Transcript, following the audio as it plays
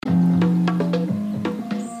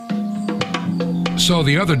So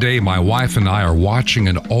the other day, my wife and I are watching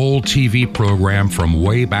an old TV program from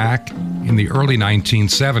way back in the early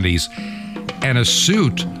 1970s, and a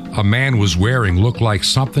suit a man was wearing looked like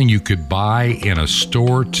something you could buy in a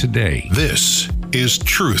store today. This is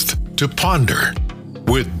Truth to Ponder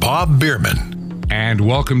with Bob Bierman. And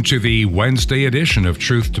welcome to the Wednesday edition of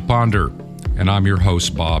Truth to Ponder. And I'm your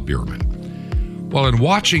host, Bob Bierman. Well, in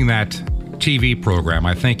watching that TV program,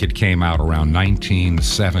 I think it came out around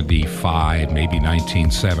 1975, maybe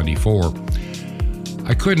 1974,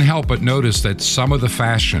 I couldn't help but notice that some of the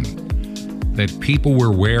fashion that people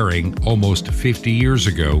were wearing almost 50 years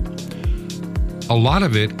ago, a lot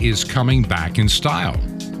of it is coming back in style.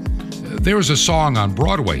 There was a song on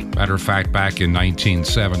Broadway, matter of fact, back in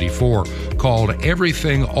 1974, called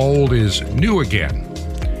Everything Old is New Again.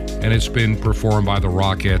 And it's been performed by the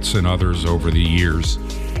Rockettes and others over the years.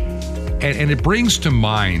 And it brings to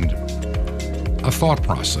mind a thought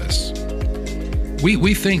process.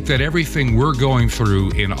 We think that everything we're going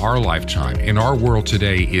through in our lifetime, in our world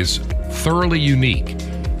today, is thoroughly unique,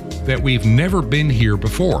 that we've never been here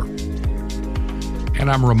before.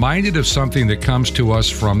 And I'm reminded of something that comes to us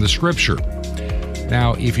from the scripture.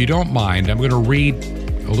 Now, if you don't mind, I'm going to read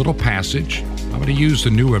a little passage. I'm going to use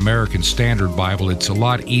the New American Standard Bible. It's a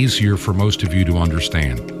lot easier for most of you to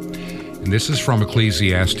understand. And this is from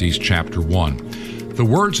Ecclesiastes chapter 1. The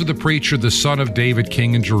words of the preacher, the son of David,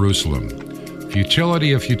 king in Jerusalem.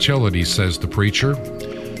 Futility of futilities, says the preacher.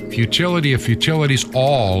 Futility of futilities,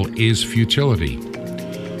 all is futility.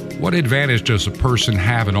 What advantage does a person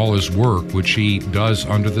have in all his work which he does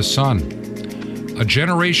under the sun? A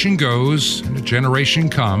generation goes, and a generation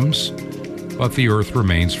comes, but the earth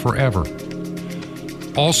remains forever.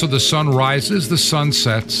 Also the sun rises, the sun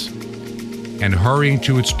sets, and hurrying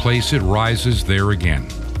to its place it rises there again.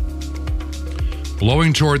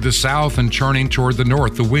 Blowing toward the south and turning toward the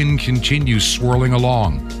north, the wind continues swirling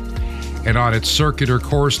along, and on its circular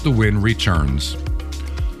course the wind returns.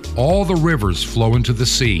 All the rivers flow into the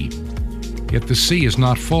sea, yet the sea is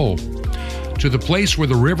not full. To the place where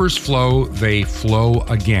the rivers flow, they flow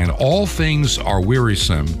again. All things are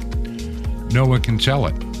wearisome. No one can tell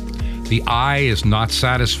it. The eye is not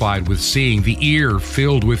satisfied with seeing, the ear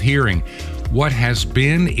filled with hearing. What has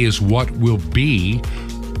been is what will be.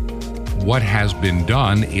 What has been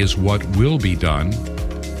done is what will be done.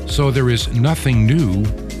 So there is nothing new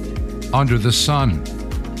under the sun.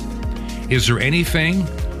 Is there anything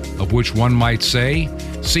of which one might say,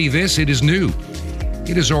 see this, it is new.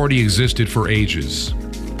 It has already existed for ages,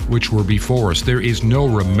 which were before us. There is no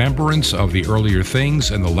remembrance of the earlier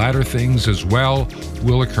things, and the latter things as well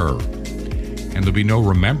will occur. And there'll be no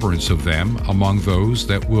remembrance of them among those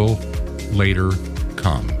that will later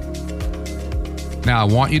come. Now, I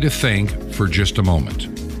want you to think for just a moment.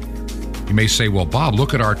 You may say, well, Bob,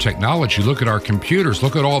 look at our technology, look at our computers,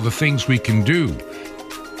 look at all the things we can do.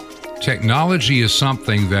 Technology is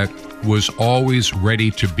something that was always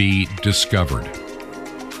ready to be discovered.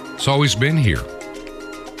 It's always been here.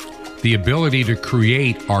 The ability to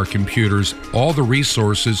create our computers, all the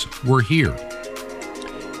resources were here.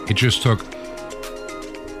 It just took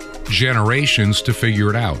generations to figure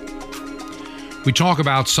it out. We talk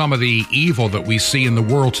about some of the evil that we see in the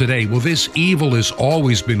world today. Well, this evil has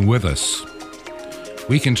always been with us.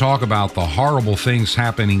 We can talk about the horrible things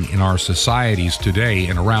happening in our societies today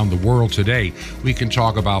and around the world today. We can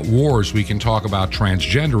talk about wars. We can talk about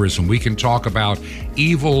transgenderism. We can talk about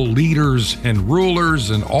evil leaders and rulers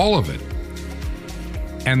and all of it.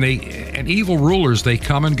 And evil rulers, they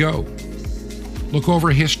come and go. Look over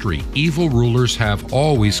history. Evil rulers have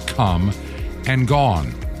always come and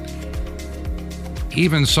gone.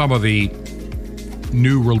 Even some of the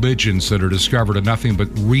new religions that are discovered are nothing but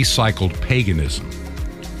recycled paganism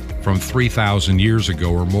from 3,000 years ago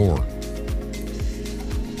or more.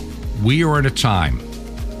 We are in a time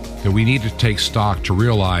that we need to take stock to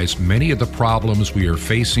realize many of the problems we are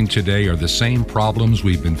facing today are the same problems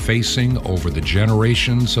we've been facing over the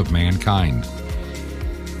generations of mankind.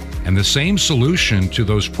 And the same solution to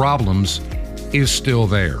those problems is still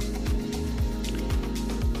there.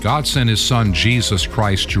 God sent his son, Jesus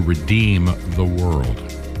Christ, to redeem the world.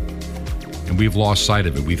 And we've lost sight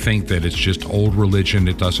of it. We think that it's just old religion.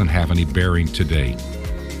 It doesn't have any bearing today.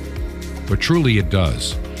 But truly it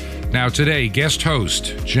does. Now today, guest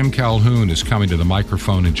host Jim Calhoun is coming to the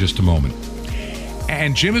microphone in just a moment.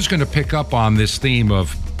 And Jim is going to pick up on this theme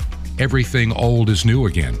of everything old is new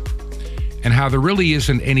again, and how there really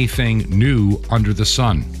isn't anything new under the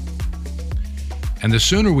sun. And the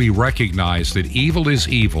sooner we recognize that evil is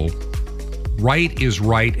evil, right is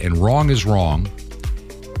right, and wrong is wrong,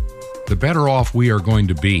 the better off we are going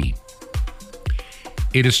to be.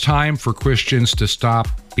 It is time for Christians to stop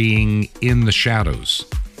being in the shadows,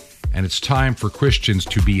 and it's time for Christians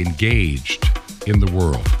to be engaged in the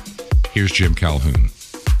world. Here's Jim Calhoun.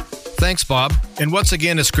 Thanks, Bob. And once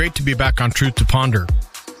again, it's great to be back on Truth to Ponder.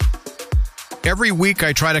 Every week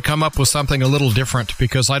I try to come up with something a little different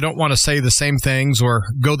because I don't want to say the same things or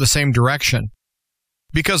go the same direction,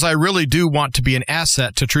 because I really do want to be an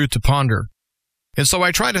asset to Truth to Ponder. And so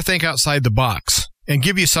I try to think outside the box and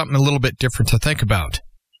give you something a little bit different to think about.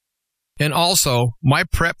 And also, my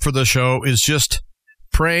prep for the show is just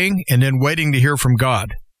praying and then waiting to hear from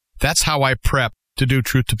God. That's how I prep to do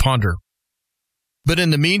Truth to Ponder. But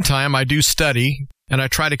in the meantime, I do study and I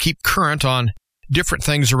try to keep current on different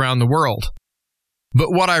things around the world.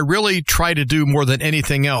 But what I really try to do more than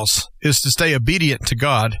anything else is to stay obedient to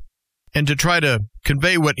God and to try to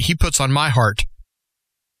convey what He puts on my heart.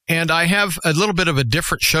 And I have a little bit of a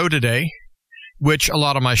different show today, which a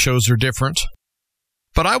lot of my shows are different.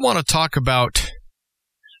 But I want to talk about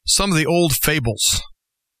some of the old fables,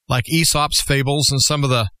 like Aesop's fables and some of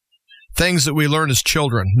the things that we learn as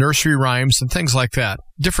children, nursery rhymes and things like that,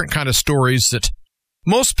 different kind of stories that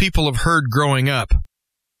most people have heard growing up.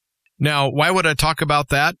 Now, why would I talk about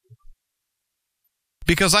that?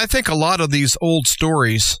 Because I think a lot of these old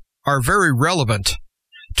stories are very relevant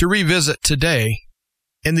to revisit today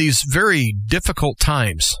in these very difficult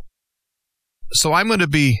times. So I'm going to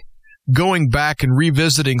be going back and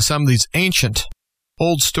revisiting some of these ancient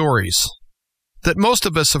old stories that most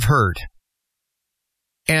of us have heard.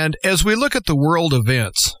 And as we look at the world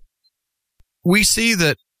events, we see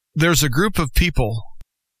that there's a group of people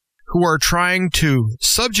who are trying to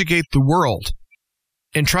subjugate the world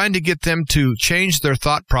and trying to get them to change their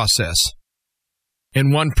thought process.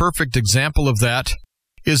 And one perfect example of that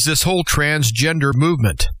is this whole transgender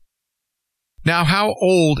movement. Now, how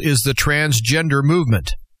old is the transgender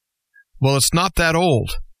movement? Well, it's not that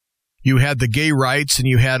old. You had the gay rights and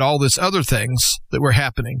you had all this other things that were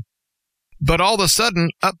happening. But all of a sudden,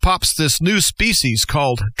 up pops this new species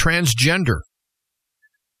called transgender.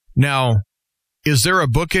 Now, is there a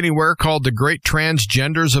book anywhere called The Great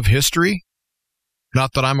Transgenders of History?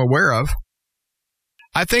 Not that I'm aware of.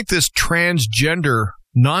 I think this transgender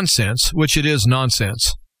nonsense, which it is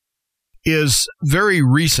nonsense, is very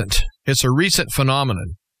recent. It's a recent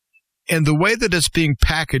phenomenon. And the way that it's being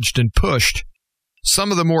packaged and pushed,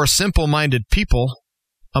 some of the more simple-minded people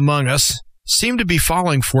among us seem to be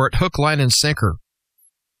falling for it hook, line, and sinker.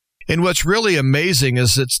 And what's really amazing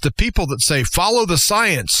is it's the people that say, follow the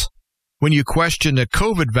science, when you question the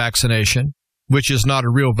COVID vaccination, which is not a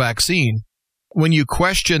real vaccine, when you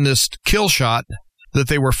question this kill shot that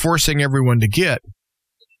they were forcing everyone to get,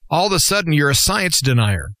 all of a sudden you're a science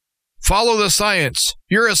denier. Follow the science.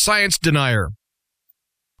 You're a science denier.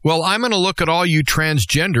 Well, I'm going to look at all you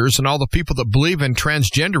transgenders and all the people that believe in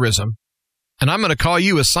transgenderism, and I'm going to call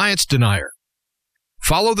you a science denier.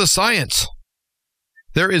 Follow the science.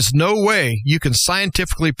 There is no way you can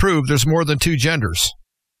scientifically prove there's more than two genders.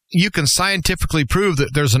 You can scientifically prove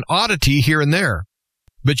that there's an oddity here and there,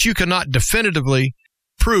 but you cannot definitively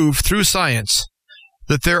prove through science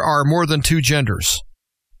that there are more than two genders.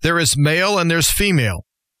 There is male and there's female.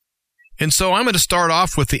 And so I'm going to start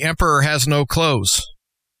off with The Emperor Has No Clothes.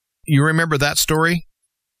 You remember that story?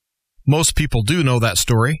 Most people do know that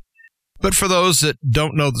story. But for those that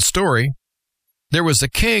don't know the story, there was a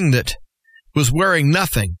king that was wearing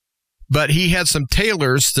nothing, but he had some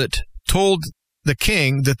tailors that told the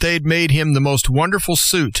king that they'd made him the most wonderful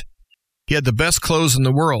suit. He had the best clothes in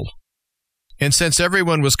the world. And since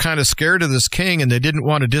everyone was kind of scared of this king and they didn't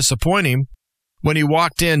want to disappoint him, when he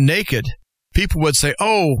walked in naked, people would say,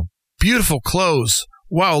 oh, beautiful clothes.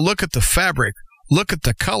 Wow, look at the fabric. Look at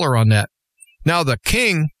the color on that. Now the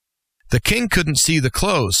king couldn't see the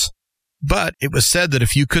clothes, but it was said that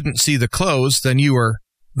if you couldn't see the clothes, then you were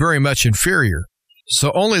very much inferior.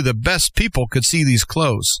 So only the best people could see these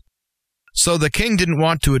clothes. So the king didn't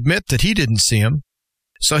want to admit that he didn't see them.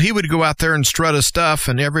 So he would go out there and strut his stuff,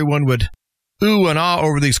 and everyone would ooh and ah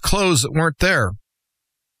over these clothes that weren't there.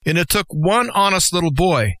 And it took one honest little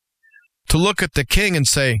boy to look at the king and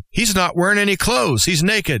say, he's not wearing any clothes, he's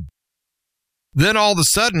naked. Then all of a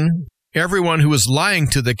sudden, everyone who was lying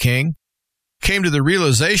to the king came to the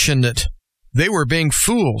realization that they were being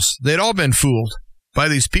fools. They'd all been fooled by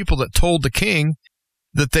these people that told the king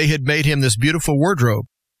that they had made him this beautiful wardrobe.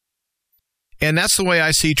 And that's the way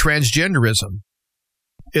I see transgenderism.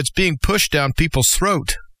 It's being pushed down people's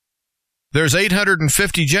throat. There's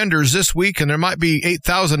 850 genders this week, and there might be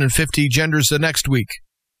 8,050 genders the next week.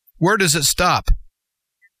 Where does it stop?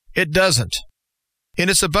 It doesn't. And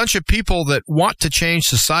it's a bunch of people that want to change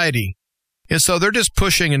society. And so they're just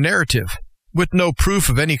pushing a narrative. with no proof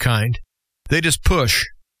of any kind. They just push.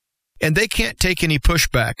 And they can't take any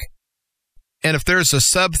pushback. And if there's a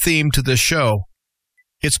sub-theme to this show,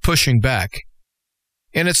 it's pushing back.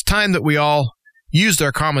 And it's time that we all used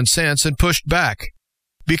our common sense and pushed back.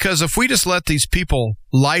 Because if we just let these people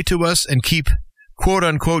lie to us and keep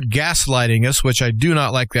quote-unquote gaslighting us, which I do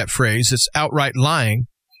not like that phrase, it's outright lying.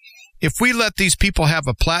 If we let these people have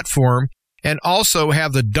a platform and also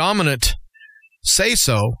have the dominant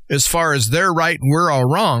say-so as far as they're right and we're all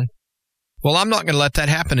wrong, well, I'm not going to let that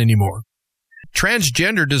happen anymore.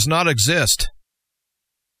 Transgender does not exist.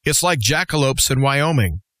 It's like jackalopes in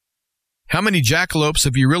Wyoming. How many jackalopes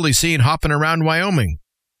have you really seen hopping around Wyoming?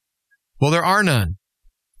 Well, there are none.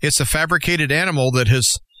 It's a fabricated animal that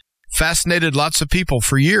has fascinated lots of people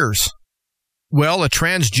for years. Well, a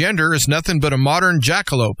transgender is nothing but a modern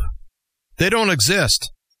jackalope. They don't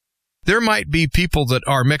exist. There might be people that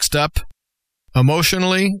are mixed up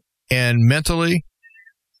emotionally and mentally,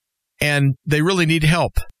 and they really need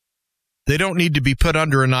help. They don't need to be put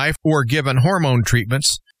under a knife or given hormone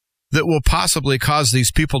treatments that will possibly cause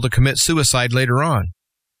these people to commit suicide later on.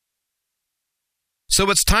 So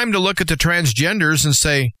it's time to look at the transgenders and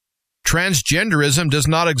say, transgenderism does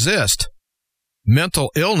not exist. Mental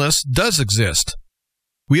illness does exist.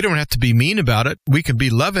 We don't have to be mean about it. We can be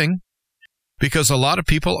loving, because a lot of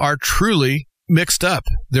people are truly mixed up.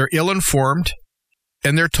 They're ill-informed,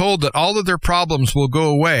 and they're told that all of their problems will go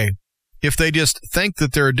away if they just think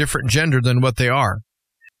that they're a different gender than what they are.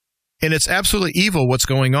 And it's absolutely evil what's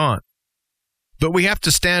going on. But we have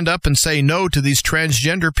to stand up and say no to these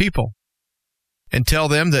transgender people and tell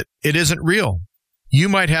them that it isn't real. You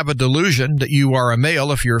might have a delusion that you are a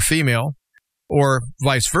male if you're a female, or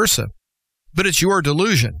vice versa. But it's your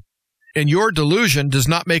delusion. And your delusion does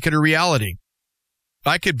not make it a reality.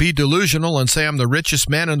 I could be delusional and say I'm the richest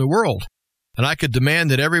man in the world. And I could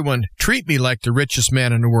demand that everyone treat me like the richest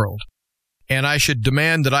man in the world. And I should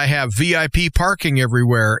demand that I have VIP parking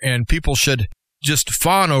everywhere, and people should just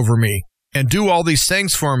fawn over me and do all these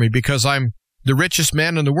things for me because I'm the richest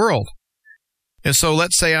man in the world. And so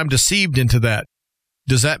let's say I'm deceived into that.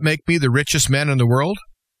 Does that make me the richest man in the world?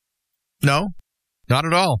 No, not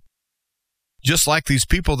at all. Just like these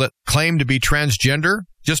people that claim to be transgender,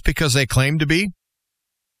 just because they claim to be,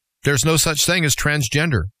 there's no such thing as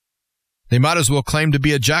transgender. They might as well claim to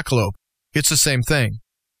be a jackalope. It's the same thing.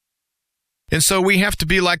 And so we have to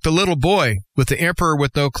be like the little boy with the emperor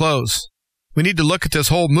with no clothes. We need to look at this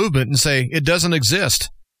whole movement and say, it doesn't exist.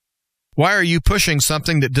 Why are you pushing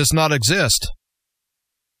something that does not exist?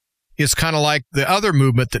 It's kind of like the other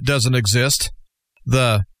movement that doesn't exist,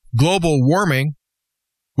 the global warming,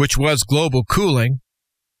 which was global cooling.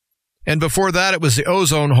 And before that, it was the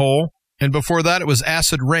ozone hole. And before that, it was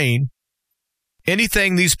acid rain.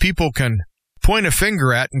 Anything these people can point a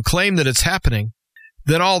finger at and claim that it's happening,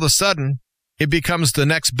 then all of a sudden, it becomes the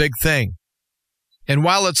next big thing. And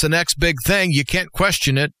while it's the next big thing, you can't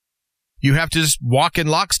question it. You have to just walk in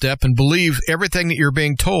lockstep and believe everything that you're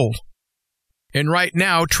being told. And right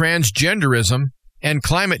now, transgenderism and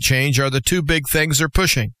climate change are the two big things they're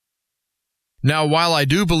pushing. Now, while I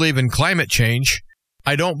do believe in climate change,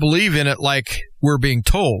 I don't believe in it like we're being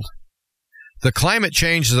told. The climate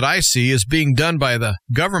change that I see is being done by the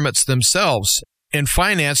governments themselves and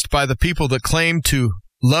financed by the people that claim to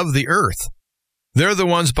love the earth. They're the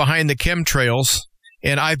ones behind the chemtrails,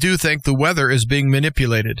 and I do think the weather is being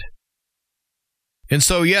manipulated. And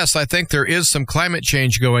so, yes, I think there is some climate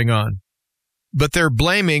change going on. But they're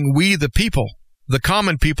blaming we the people, the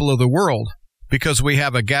common people of the world, because we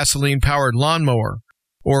have a gasoline-powered lawnmower,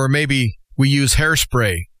 or maybe we use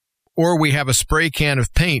hairspray, or we have a spray can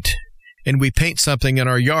of paint, and we paint something in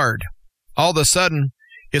our yard. All of a sudden,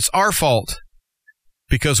 it's our fault,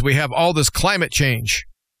 because we have all this climate change,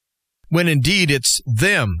 when indeed it's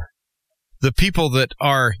them, the people that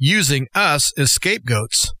are using us as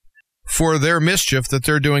scapegoats for their mischief that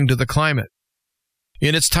they're doing to the climate.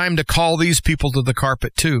 And it's time to call these people to the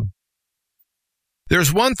carpet too.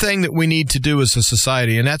 There's one thing that we need to do as a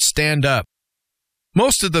society, and that's stand up.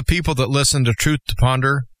 Most of the people that listen to Truth to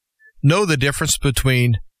Ponder know the difference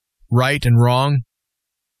between right and wrong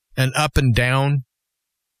and up and down.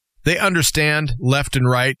 They understand left and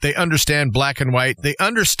right. They understand black and white. They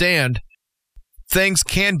understand things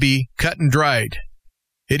can be cut and dried.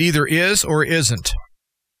 It either is or isn't.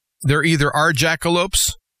 There either are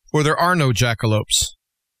jackalopes or there are no jackalopes.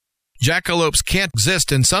 Jackalopes can't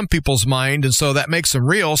exist in some people's mind, and so that makes them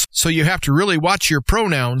real. So you have to really watch your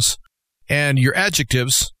pronouns and your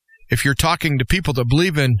adjectives if you're talking to people that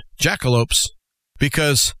believe in jackalopes,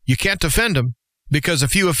 because you can't offend them. Because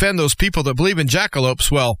if you offend those people that believe in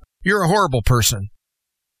jackalopes, well, you're a horrible person.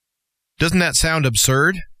 Doesn't that sound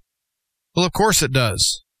absurd? Well, of course it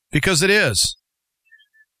does, because it is.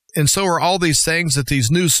 And so are all these things that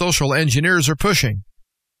these new social engineers are pushing.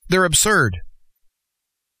 They're absurd.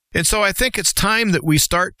 And so I think it's time that we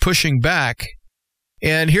start pushing back.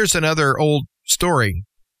 And here's another old story,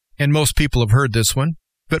 and most people have heard this one,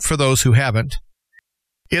 but for those who haven't,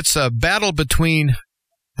 it's a battle between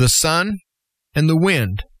the sun and the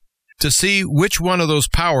wind to see which one of those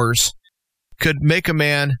powers could make a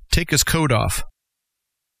man take his coat off.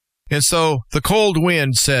 And so the cold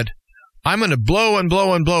wind said, I'm going to blow and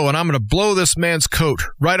blow and blow, and I'm going to blow this man's coat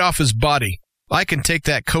right off his body. I can take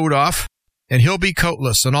that coat off, and he'll be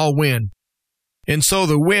coatless, and I'll win. And so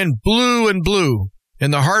the wind blew and blew,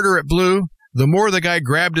 and the harder it blew, the more the guy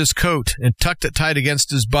grabbed his coat and tucked it tight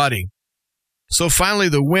against his body. So finally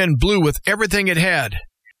the wind blew with everything it had,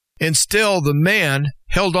 and still the man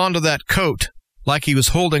held on to that coat like he was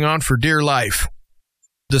holding on for dear life.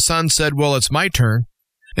 The sun said, well, it's my turn.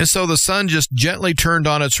 And so the sun just gently turned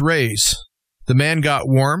on its rays. The man got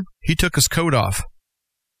warm. He took his coat off.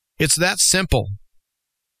 It's that simple.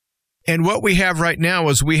 And what we have right now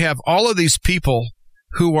is we have all of these people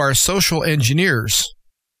who are social engineers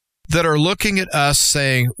that are looking at us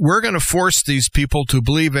saying, we're going to force these people to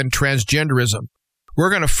believe in transgenderism. We're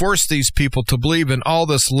going to force these people to believe in all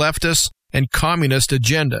this leftist and communist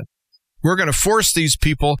agenda. We're going to force these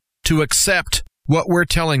people to accept what we're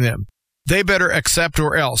telling them. They better accept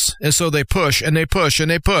or else. And so they push and they push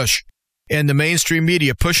and they push. And the mainstream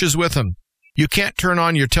media pushes with them. You can't turn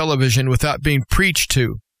on your television without being preached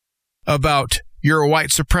to about you're a white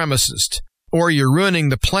supremacist, or you're ruining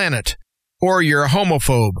the planet, or you're a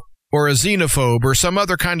homophobe, or a xenophobe, or some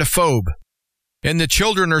other kind of phobe. And the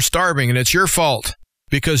children are starving, and it's your fault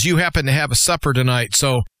because you happen to have a supper tonight.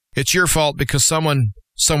 So it's your fault because someone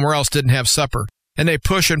somewhere else didn't have supper. And they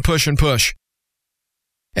push and push and push.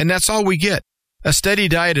 And that's all we get, a steady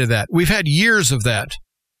diet of that. We've had years of that.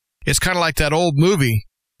 It's kind of like that old movie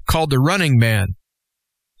called The Running Man.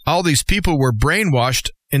 All these people were brainwashed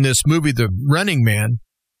in this movie, The Running Man,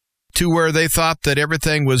 to where they thought that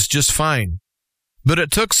everything was just fine. But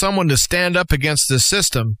it took someone to stand up against the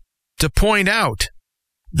system to point out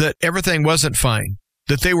that everything wasn't fine,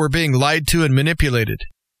 that they were being lied to and manipulated.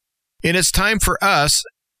 And it's time for us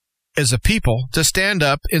as a people to stand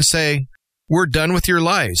up and say, we're done with your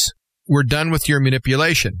lies. We're done with your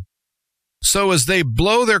manipulation. So as they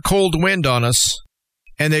blow their cold wind on us,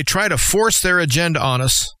 and they try to force their agenda on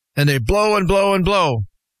us, and they blow and blow and blow,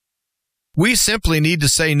 we simply need to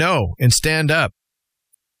say no and stand up.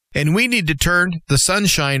 And we need to turn the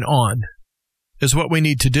sunshine on, is what we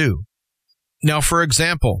need to do. Now, for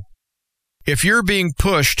example, if you're being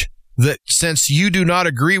pushed that since you do not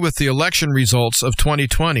agree with the election results of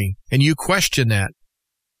 2020, and you question that,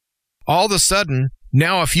 all of a sudden,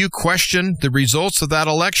 now if you question the results of that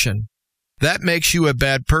election, that makes you a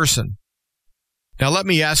bad person. Now let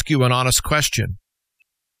me ask you an honest question.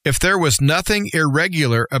 If there was nothing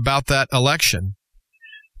irregular about that election,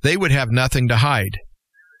 they would have nothing to hide.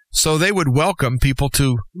 So they would welcome people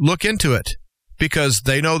to look into it because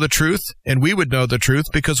they know the truth, and we would know the truth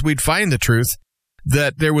because we'd find the truth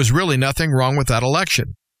that there was really nothing wrong with that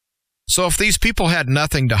election. So if these people had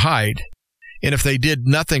nothing to hide, and if they did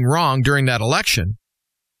nothing wrong during that election,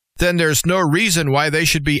 then there's no reason why they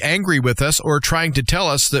should be angry with us or trying to tell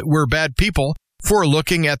us that we're bad people for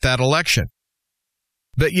looking at that election.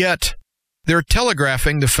 But yet, they're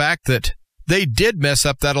telegraphing the fact that they did mess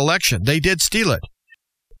up that election. They did steal it.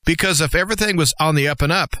 Because if everything was on the up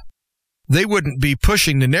and up, they wouldn't be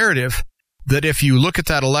pushing the narrative that if you look at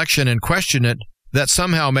that election and question it, that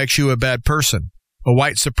somehow makes you a bad person, a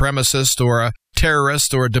white supremacist or a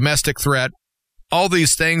terrorist or a domestic threat. All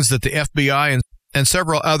these things that the FBI and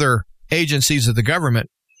several other agencies of the government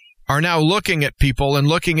are now looking at people and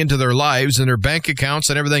looking into their lives and their bank accounts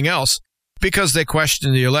and everything else because they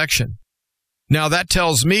question the election. Now that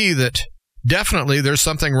tells me that definitely there's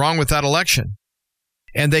something wrong with that election.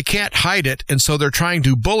 And they can't hide it, and so they're trying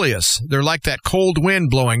to bully us. They're like that cold wind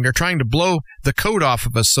blowing. They're trying to blow the coat off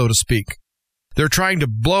of us, so to speak. They're trying to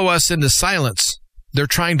blow us into silence. They're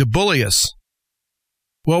trying to bully us.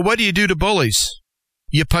 Well, what do you do to bullies?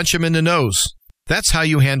 You punch them in the nose. That's how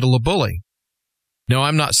you handle a bully. Now,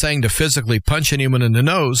 I'm not saying to physically punch anyone in the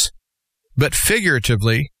nose, but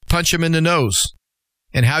figuratively punch them in the nose.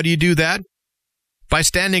 And how do you do that? By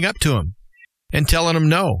standing up to them and telling them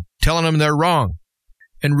no, telling them they're wrong,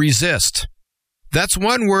 and resist. That's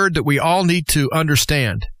one word that we all need to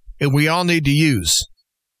understand, and we all need to use,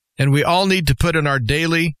 and we all need to put in our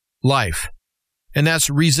daily life, and that's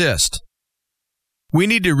resist. We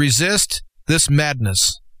need to resist this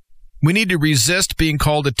madness. We need to resist being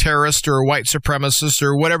called a terrorist or a white supremacist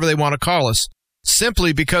or whatever they want to call us,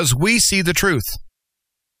 simply because we see the truth.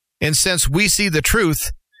 And since we see the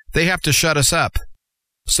truth, they have to shut us up.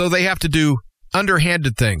 So they have to do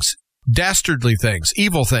underhanded things, dastardly things,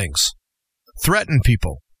 evil things, threaten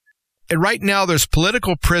people. And right now there's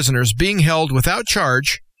political prisoners being held without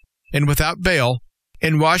charge and without bail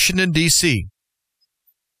in Washington, D.C.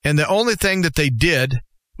 And the only thing that they did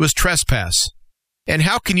was trespass. And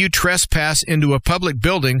how can you trespass into a public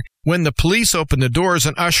building when the police open the doors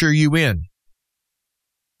and usher you in?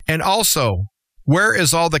 And also, where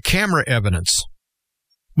is all the camera evidence?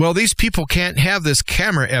 Well, these people can't have this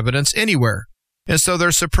camera evidence anywhere, and so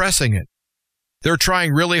they're suppressing it. They're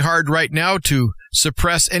trying really hard right now to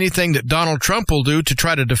suppress anything that Donald Trump will do to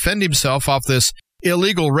try to defend himself off this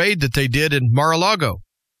illegal raid that they did in Mar-a-Lago.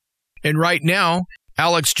 And right now,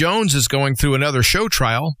 Alex Jones is going through another show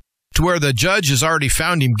trial to where the judge has already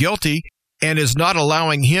found him guilty and is not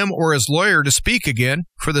allowing him or his lawyer to speak again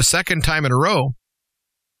for the second time in a row.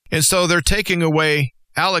 And so they're taking away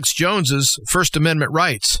Alex Jones's First Amendment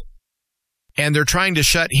rights, and they're trying to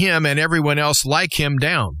shut him and everyone else like him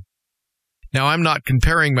down. Now, I'm not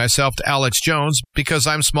comparing myself to Alex Jones because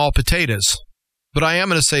I'm small potatoes, but I am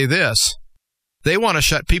going to say this. They want to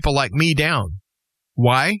shut people like me down.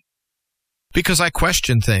 Why? Because I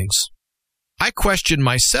question things. I question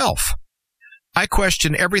myself. I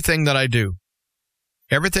question everything that I do,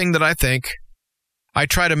 everything that I think. I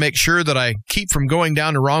try to make sure that I keep from going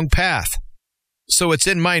down the wrong path. So it's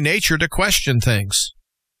in my nature to question things.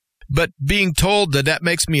 But being told that that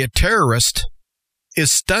makes me a terrorist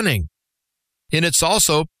is stunning. And it's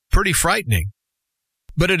also pretty frightening.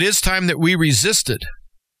 But it is time that we resist it.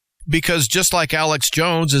 Because just like Alex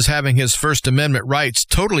Jones is having his First Amendment rights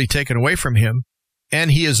totally taken away from him,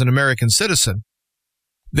 and he is an American citizen,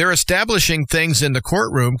 they're establishing things in the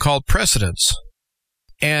courtroom called precedents.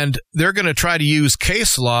 And they're going to try to use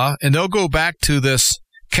case law, and they'll go back to this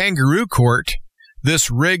kangaroo court,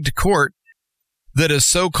 this rigged court that is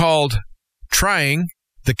so-called trying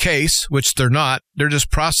the case, which they're not. They're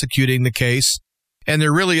just prosecuting the case, and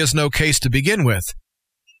there really is no case to begin with.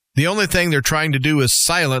 The only thing they're trying to do is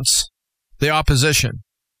silence the opposition.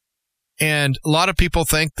 And a lot of people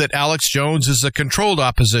think that Alex Jones is a controlled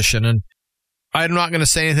opposition, and I'm not going to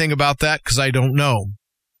say anything about that because I don't know.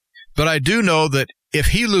 But I do know that if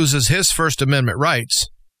he loses his First Amendment rights,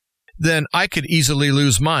 then I could easily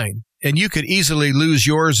lose mine, and you could easily lose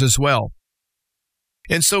yours as well.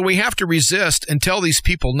 And so we have to resist and tell these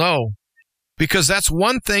people no, because that's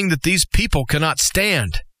one thing that these people cannot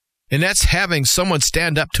stand, and that's having someone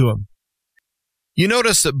stand up to them. You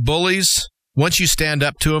notice that bullies, once you stand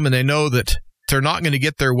up to them and they know that they're not going to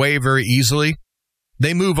get their way very easily,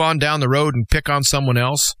 they move on down the road and pick on someone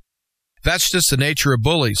else. That's just the nature of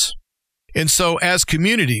bullies. And so as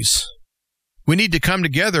communities, we need to come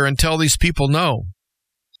together and tell these people no.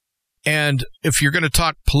 And if you're going to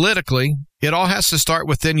talk politically, it all has to start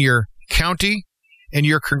within your county and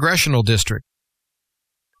your congressional district.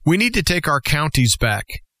 We need to take our counties back.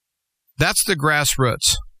 That's the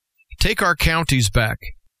grassroots. Take our counties back.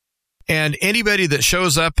 And anybody that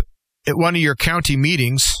shows up at one of your county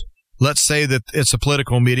meetings, let's say that it's a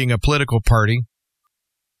political meeting, a political party,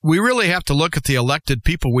 we really have to look at the elected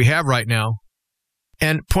people we have right now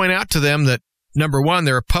and point out to them that, number one,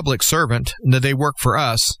 they're a public servant and that they work for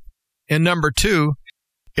us. And number two,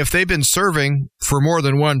 if they've been serving for more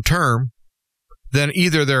than one term, then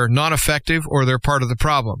either they're not effective or they're part of the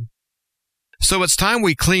problem. So it's time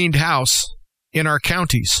we cleaned house in our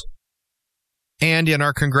counties and in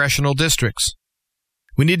our congressional districts.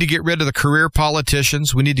 We need to get rid of the career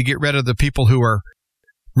politicians. We need to get rid of the people who are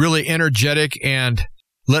really energetic and,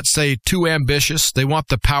 let's say, too ambitious. They want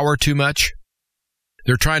the power too much.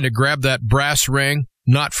 They're trying to grab that brass ring,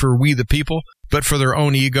 not for we the people, but for their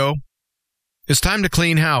own ego. It's time to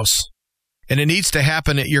clean house, and it needs to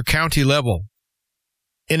happen at your county level.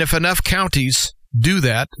 And if enough counties do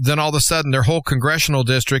that, then all of a sudden their whole congressional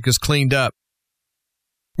district is cleaned up.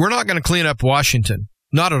 We're not going to clean up Washington.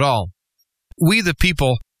 Not at all. We the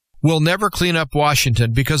people will never clean up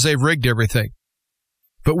Washington because they've rigged everything.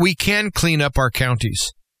 But we can clean up our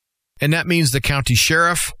counties. And that means the county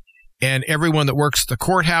sheriff and everyone that works at the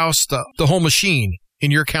courthouse, the whole machine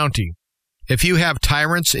in your county. If you have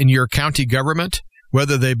tyrants in your county government,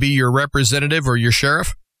 whether they be your representative or your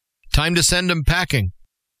sheriff, time to send them packing.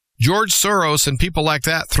 George Soros and people like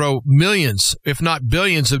that throw millions, if not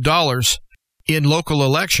billions of dollars in local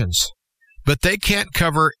elections. But they can't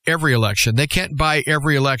cover every election. They can't buy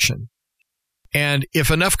every election. And if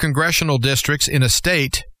enough congressional districts in a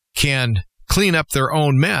state can clean up their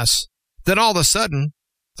own mess, then all of a sudden,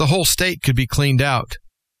 the whole state could be cleaned out.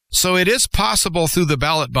 So it is possible through the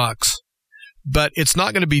ballot box, but it's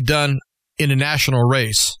not going to be done in a national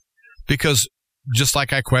race, because just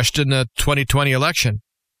like I questioned the 2020 election,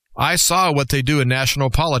 I saw what they do in national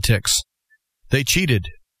politics. They cheated.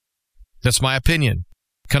 That's my opinion.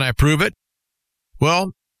 Can I prove it?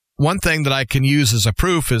 Well, one thing that I can use as a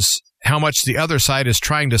proof is how much the other side is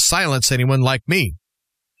trying to silence anyone like me.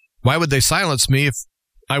 Why would they silence me if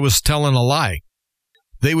I was telling a lie?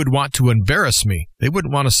 They would want to embarrass me. They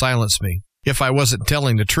wouldn't want to silence me if I wasn't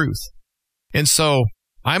telling the truth. And so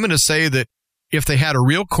I'm going to say that if they had a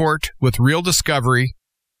real court with real discovery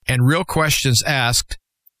and real questions asked,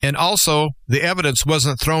 and also the evidence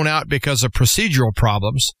wasn't thrown out because of procedural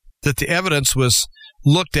problems, that the evidence was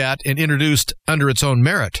looked at and introduced under its own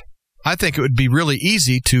merit, I think it would be really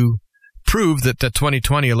easy to prove that the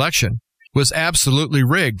 2020 election was absolutely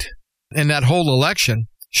rigged, and that whole election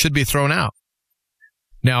should be thrown out.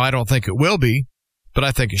 Now, I don't think it will be, but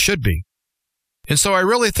I think it should be. And so I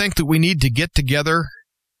really think that we need to get together,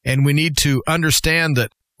 and we need to understand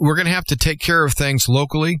that we're going to have to take care of things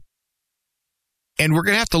locally, and we're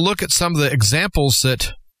going to have to look at some of the examples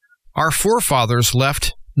that our forefathers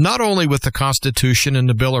left, not only with the Constitution and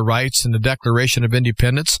the Bill of Rights and the Declaration of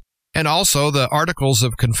Independence, and also the Articles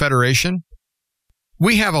of Confederation.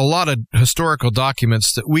 We have a lot of historical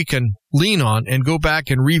documents that we can lean on and go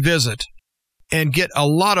back and revisit and get a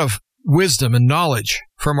lot of wisdom and knowledge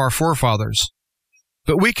from our forefathers.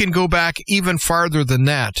 But we can go back even farther than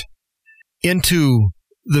that into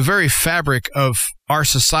the very fabric of our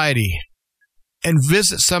society and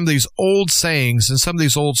visit some of these old sayings and some of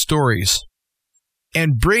these old stories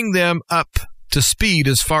and bring them up to speed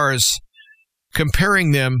as far as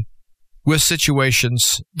comparing them with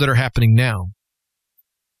situations that are happening now.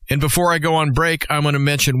 And before I go on break, I'm going to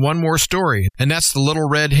mention one more story, and that's the little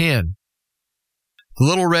red hen. The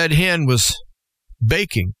little red hen was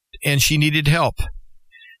baking, and she needed help.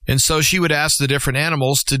 And so she would ask the different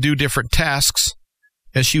animals to do different tasks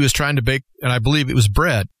as she was trying to bake, and I believe it was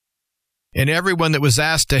bread. And everyone that was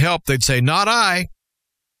asked to help, they'd say, "Not I."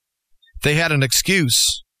 They had an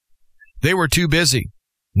excuse. They were too busy.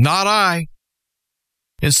 "Not I."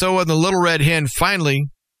 And so when the little red hen finally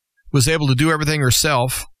was able to do everything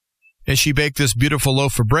herself, and she baked this beautiful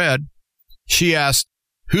loaf of bread, she asked,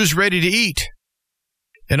 "Who's ready to eat?"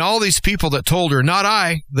 And all these people that told her, "Not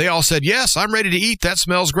I," they all said, "Yes, I'm ready to eat. That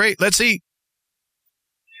smells great. Let's eat."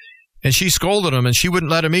 And she scolded them, and she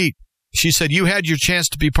wouldn't let them eat. She said, "You had your chance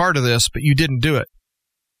to be part of this, but you didn't do it."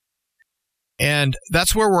 And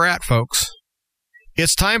that's where we're at, folks.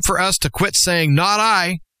 It's time for us to quit saying, "Not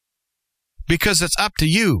I," because it's up to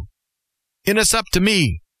you. And it's up to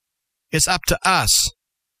me. It's up to us.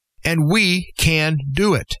 And we can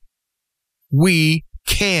do it. We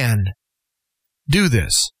can do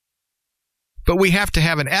this. But we have to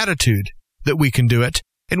have an attitude that we can do it.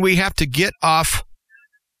 And we have to get off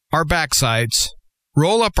our backsides,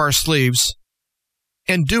 roll up our sleeves,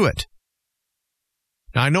 and do it.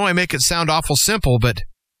 Now, I know I make it sound awful simple, but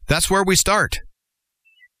that's where we start.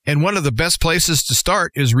 And one of the best places to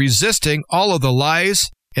start is resisting all of the lies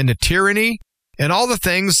and the tyranny and all the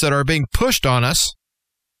things that are being pushed on us.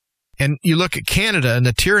 And you look at Canada and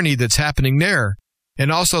the tyranny that's happening there,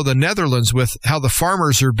 and also the Netherlands with how the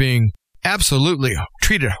farmers are being absolutely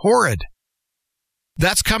treated horrid.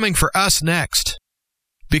 That's coming for us next,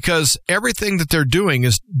 because everything that they're doing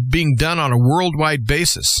is being done on a worldwide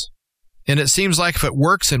basis. And it seems like if it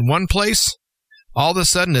works in one place, all of a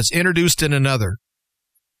sudden it's introduced in another.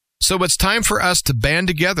 So it's time for us to band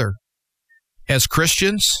together as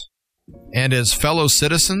Christians and as fellow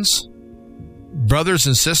citizens, brothers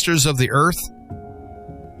and sisters of the earth.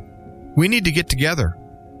 We need to get together.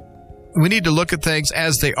 We need to look at things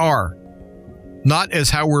as they are, not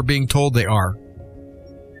as how we're being told they are.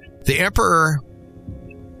 The emperor,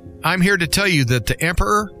 I'm here to tell you that the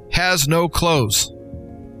emperor has no clothes.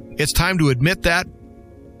 It's time to admit that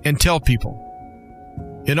and tell people.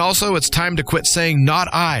 And also, it's time to quit saying, "Not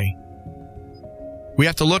I." We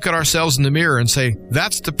have to look at ourselves in the mirror and say,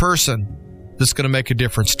 that's the person that's going to make a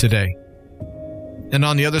difference today. And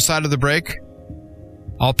on the other side of the break,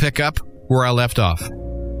 I'll pick up where I left off.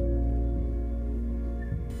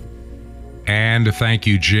 And thank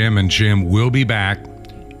you, Jim. And Jim will be back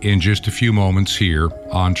in just a few moments here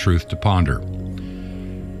on Truth to Ponder.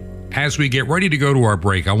 As we get ready to go to our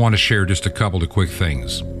break, I want to share just a couple of quick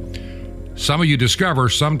things. Some of you discover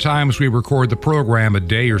sometimes we record the program a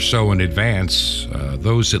day or so in advance.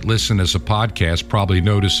 Those that listen as a podcast probably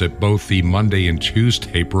notice that both the Monday and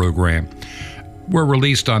Tuesday program were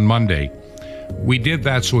released on Monday. We did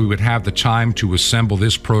that so we would have the time to assemble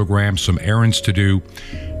this program, some errands to do,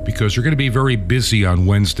 because they're going to be very busy on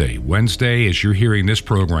Wednesday. Wednesday, as you're hearing this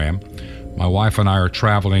program, my wife and I are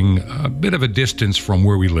traveling a bit of a distance from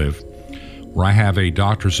where we live, where I have a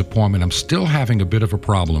doctor's appointment. I'm still having a bit of a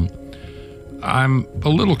problem. I'm a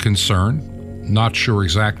little concerned, not sure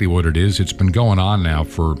exactly what it is. It's been going on now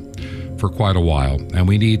for quite a while, and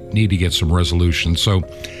we need to get some resolution. So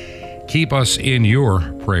keep us in your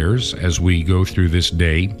prayers as we go through this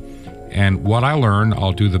day. And what I learn,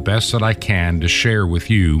 I'll do the best that I can to share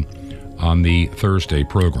with you on the Thursday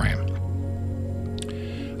program.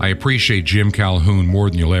 I appreciate Jim Calhoun more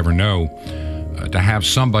than you'll ever know. To have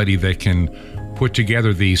somebody that can put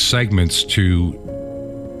together these segments to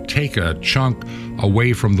take a chunk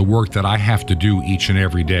away from the work that I have to do each and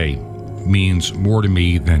every day means more to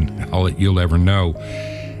me than you'll ever know.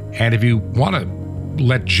 And if you want to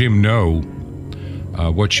let Jim know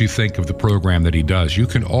what you think of the program that he does, you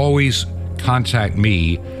can always contact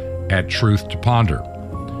me at Truth to Ponder.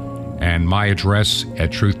 And my address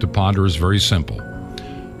at Truth to Ponder is very simple.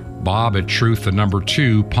 Bob at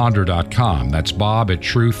truth2ponder.com. That's Bob at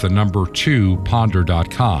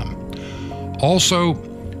truth2ponder.com. Also,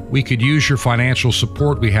 we could use your financial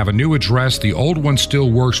support. We have a new address. The old one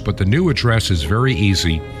still works, but the new address is very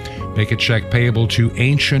easy. Make a check payable to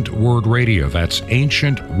Ancient Word Radio. That's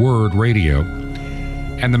Ancient Word Radio.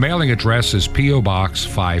 And the mailing address is P.O. Box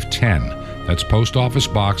 510. That's Post Office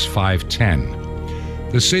Box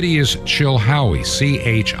 510. The city is Chilhowie,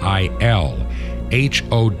 Chilhowie,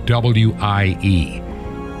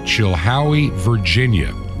 Chilhowie,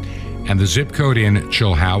 Virginia. And the zip code in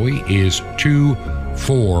Chilhowie is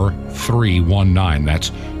 24319.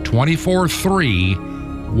 That's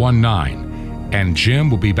 24319. And Jim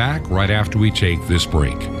will be back right after we take this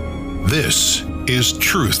break. This is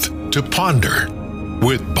Truth to Ponder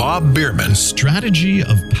with Bob Bierman. The strategy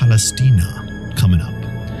of Palestina coming up.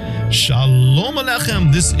 Shalom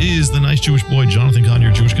Aleichem. This is the nice Jewish boy, Jonathan Cahn,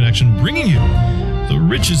 your Jewish Connection, bringing you the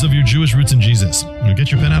riches of your Jewish roots in Jesus. You'll get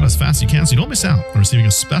your pen out as fast as you can so you don't miss out on receiving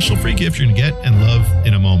a special free gift you're going to get and love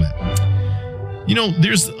in a moment. You know,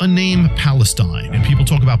 there's a name Palestine, and people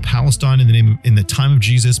talk about Palestine in the time of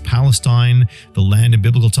Jesus, Palestine, the land in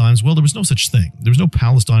biblical times. Well, there was no such thing. There was no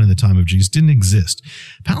Palestine in the time of Jesus. It didn't exist.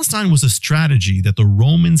 Palestine was a strategy that the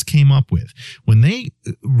Romans came up with. When they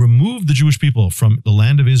removed the Jewish people from the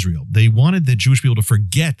land of Israel, they wanted the Jewish people to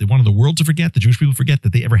forget, they wanted the world to forget, the Jewish people to forget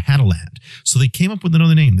that they ever had a land. So they came up with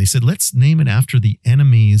another name. They said, let's name it after the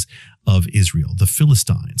enemies of Israel, the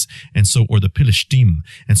Philistines, or the Philistine.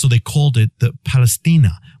 And so they called it the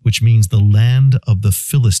Palestina, which means the land of the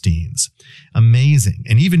Philistines. Amazing.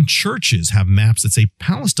 And even churches have maps that say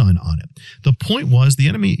Palestine on it. The point was the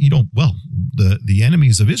enemies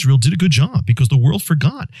of Israel did a good job because the world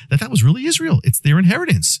forgot that was really Israel. It's their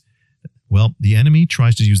inheritance. Well, the enemy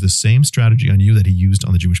tries to use the same strategy on you that he used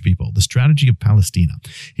on the Jewish people, the strategy of Palestina.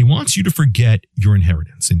 He wants you to forget your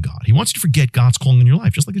inheritance in God. He wants you to forget God's calling in your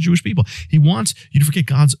life, just like the Jewish people. He wants you to forget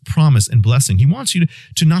God's promise and blessing. He wants you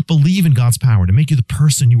to not believe in God's power, to make you the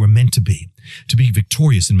person you were meant to be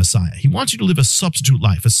victorious in Messiah. He wants you to live a substitute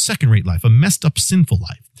life, a second-rate life, a messed up, sinful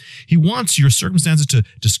life. He wants your circumstances to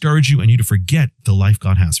discourage you and you to forget the life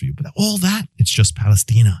God has for you. But all that, it's just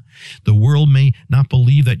Palestina. The world may not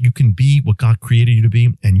believe that you can be what God created you to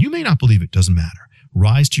be, and you may not believe it. Doesn't matter.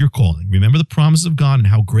 Rise to your calling. Remember the promises of God and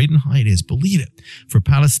how great and high it is. Believe it. For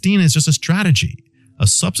Palestina is just a strategy, a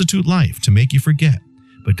substitute life to make you forget.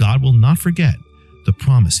 But God will not forget the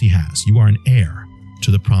promise he has. You are an heir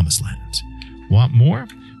to the promised land. Want more?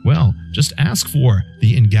 Well, just ask for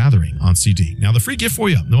the Ingathering on CD. Now, the free gift for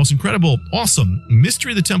you, the most incredible, awesome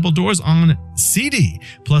Mystery of the Temple Doors on CD,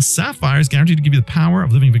 plus sapphires guaranteed to give you the power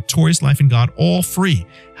of living a victorious life in God, all free.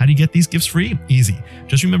 How do you get these gifts free? Easy.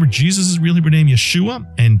 Just remember Jesus' real Hebrew name, Yeshua,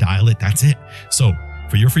 and dial it. That's it. So,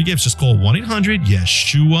 for your free gifts, just call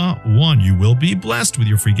 1-800-YESHUA-1. You will be blessed with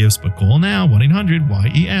your free gifts, but call now,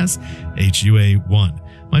 1-800-YESHUA-1.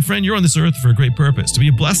 My friend, you're on this earth for a great purpose, to be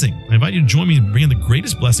a blessing. I invite you to join me in bringing the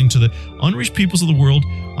greatest blessing to the unreached peoples of the world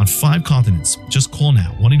on 5 continents. Just call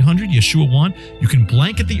now, 1-800-YESHUA-1. You can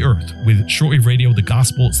blanket the earth with shortwave radio, the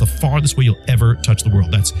gospel. It's the farthest way you'll ever touch the world.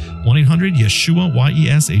 That's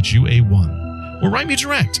 1-800-YESHUA-1. Or write me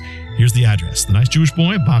direct. Here's the address. The Nice Jewish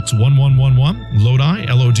Boy, Box 1111, Lodi,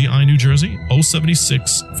 Lodi, New Jersey,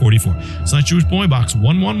 07644. It's Nice Jewish Boy, Box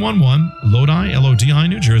 1111, Lodi, Lodi,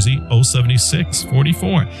 New Jersey,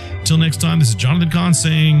 07644. Till next time, this is Jonathan Cahn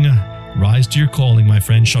saying, rise to your calling, my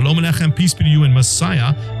friend. Shalom Aleichem, peace be to you in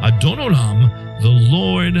Messiah, Adon Olam, the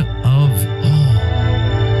Lord of all.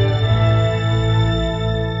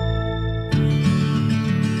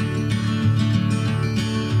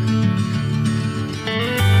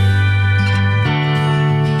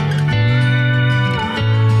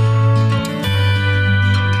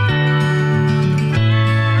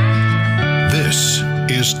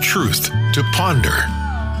 Truth to Ponder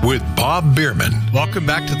with Bob Bierman. Welcome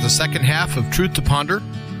back to the second half of Truth to Ponder.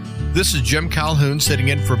 This is Jim Calhoun sitting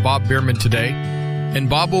in for Bob Bierman today, and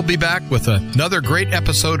Bob will be back with another great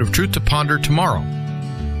episode of Truth to Ponder tomorrow.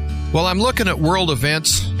 Well, I'm looking at world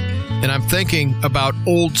events, and I'm thinking about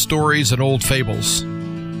old stories and old fables.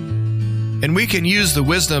 And we can use the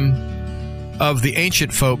wisdom of the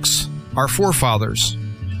ancient folks, our forefathers,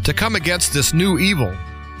 to come against this new evil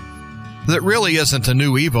that really isn't a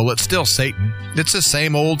new evil. It's still Satan. It's the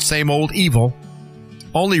same old evil,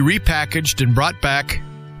 only repackaged and brought back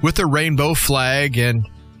with a rainbow flag and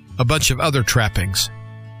a bunch of other trappings.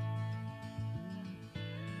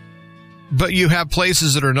 But you have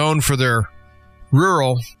places that are known for their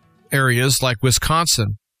rural areas like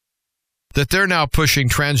Wisconsin, that they're now pushing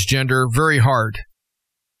transgender very hard.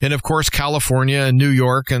 And of course, California and New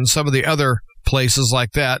York and some of the other places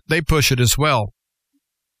like that, they push it as well.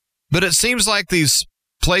 But it seems like these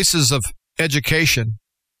places of education,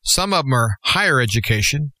 some of them are higher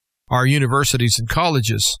education, our universities and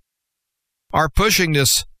colleges, are pushing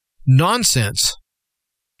this nonsense.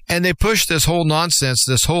 And they push this whole nonsense,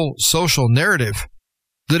 this whole social narrative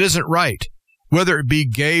that isn't right, whether it be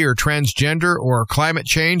gay or transgender or climate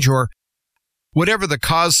change or whatever the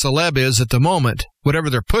cause celeb is at the moment, whatever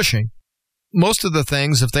they're pushing. Most of the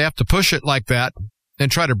things, if they have to push it like that and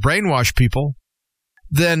try to brainwash people,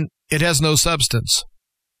 then it has no substance.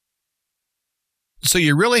 So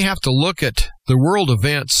you really have to look at the world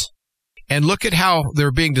events and look at how they're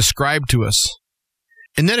being described to us.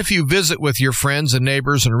 And then if you visit with your friends and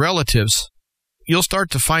neighbors and relatives, you'll start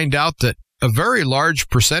to find out that a very large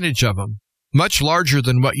percentage of them, much larger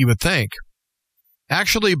than what you would think,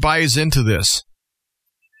 actually buys into this.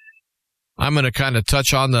 I'm going to kind of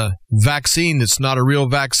touch on the vaccine that's not a real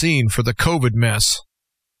vaccine for the COVID mess.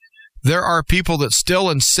 There are people that still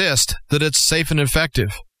insist that it's safe and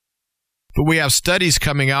effective. But we have studies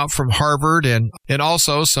coming out from Harvard and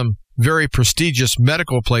also some very prestigious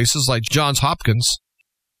medical places like Johns Hopkins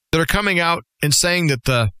that are coming out and saying that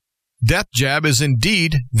the death jab is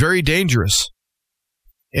indeed very dangerous.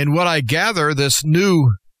 And what I gather, this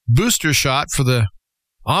new booster shot for the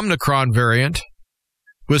Omicron variant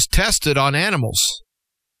was tested on animals,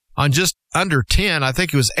 on just under 10, I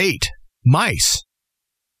think it was 8 mice.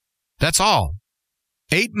 That's all.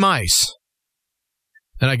 8 mice.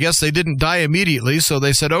 And I guess they didn't die immediately, so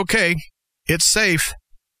they said, okay, it's safe.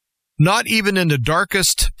 Not even in the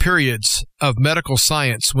darkest periods of medical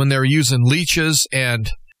science, when they're using leeches and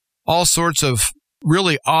all sorts of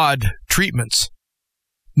really odd treatments.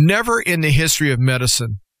 Never in the history of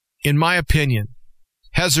medicine, in my opinion,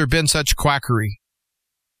 has there been such quackery.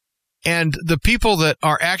 And the people that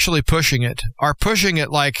are actually pushing it are pushing it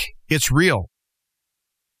like it's real.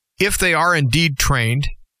 If they are indeed trained,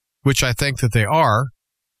 which I think that they are,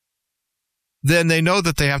 then they know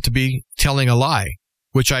that they have to be telling a lie,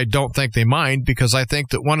 which I don't think they mind, because I think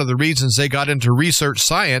that one of the reasons they got into research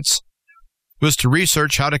science was to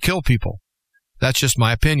research how to kill people. That's just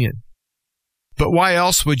my opinion. But why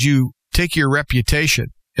else would you take your reputation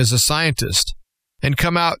as a scientist and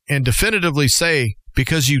come out and definitively say,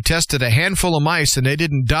 because you tested a handful of mice and they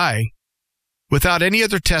didn't die, without any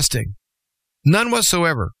other testing, none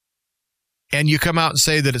whatsoever, and you come out and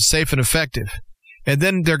say that it's safe and effective, and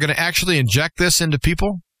then they're going to actually inject this into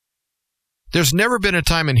people? There's never been a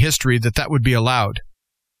time in history that that would be allowed.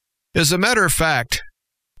 As a matter of fact,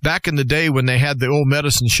 back in the day when they had the old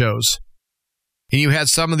medicine shows, and you had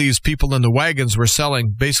some of these people in the wagons were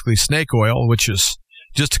selling basically snake oil, which is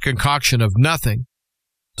just a concoction of nothing.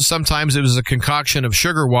 Sometimes it was a concoction of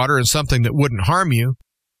sugar water and something that wouldn't harm you.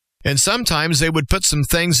 And sometimes they would put some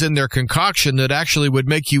things in their concoction that actually would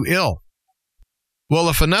make you ill. Well,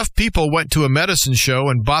 if enough people went to a medicine show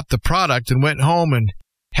and bought the product and went home and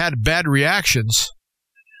had bad reactions,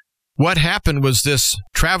 what happened was this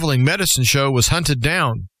traveling medicine show was hunted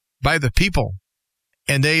down by the people,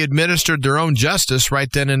 and they administered their own justice right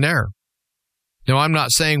then and there. Now, I'm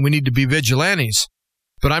not saying we need to be vigilantes,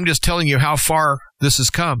 but I'm just telling you how far this has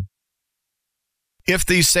come. If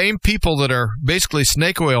these same people that are basically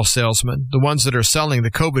snake oil salesmen, the ones that are selling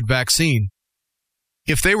the COVID vaccine,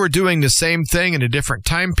 if they were doing the same thing in a different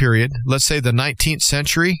time period, let's say the 19th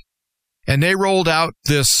century, and they rolled out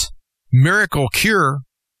this miracle cure,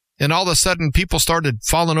 and all of a sudden people started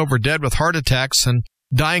falling over dead with heart attacks and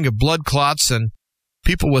dying of blood clots and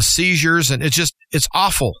people with seizures, and it's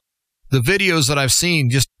awful. The videos that I've seen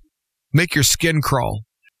just make your skin crawl,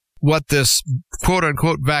 what this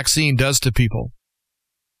quote-unquote vaccine does to people.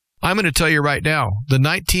 I'm going to tell you right now, the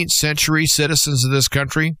 19th century citizens of this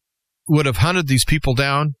country would have hunted these people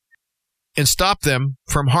down and stopped them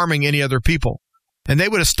from harming any other people. and they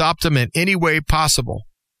would have stopped them in any way possible.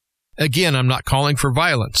 Again, I'm not calling for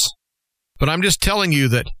violence, but I'm just telling you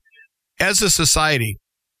that as a society,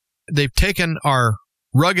 they've taken our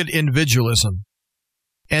rugged individualism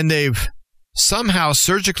and they've somehow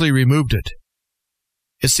surgically removed it.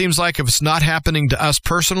 It seems like if it's not happening to us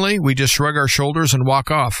personally, we just shrug our shoulders and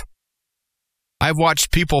walk off. I've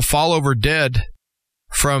watched people fall over dead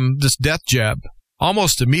from this death jab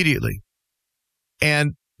almost immediately.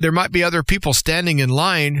 And there might be other people standing in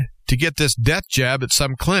line to get this death jab at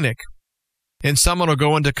some clinic. And someone will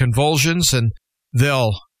go into convulsions and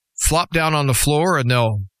they'll flop down on the floor and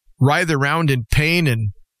they'll writhe around in pain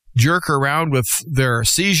and jerk around with their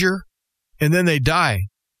seizure. And then they die.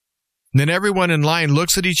 And then everyone in line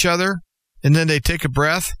looks at each other and then they take a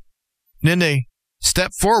breath. And then they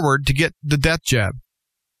step forward to get the death jab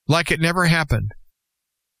like it never happened.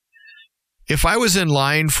 If I was in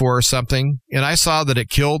line for something and I saw that it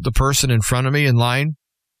killed the person in front of me in line,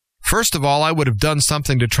 first of all, I would have done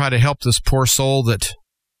something to try to help this poor soul that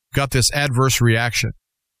got this adverse reaction.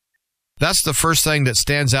 That's the first thing that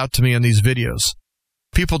stands out to me in these videos.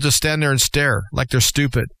 People just stand there and stare like they're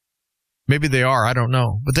stupid. Maybe they are, I don't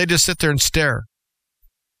know. But they just sit there and stare.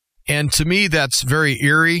 And to me, that's very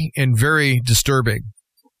eerie and very disturbing.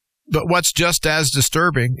 But what's just as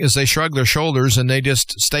disturbing is they shrug their shoulders and they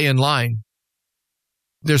just stay in line.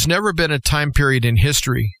 There's never been a time period in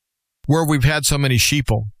history where we've had so many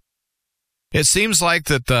sheeple. It seems like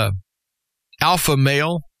that the alpha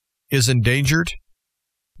male is endangered.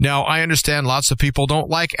 Now, I understand lots of people don't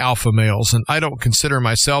like alpha males, and I don't consider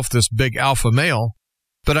myself this big alpha male,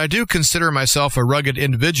 but I do consider myself a rugged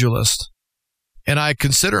individualist, and I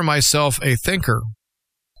consider myself a thinker.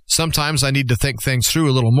 Sometimes I need to think things through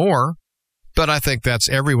a little more, but I think that's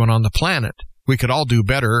everyone on the planet. We could all do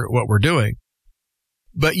better at what we're doing.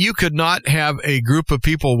 But you could not have a group of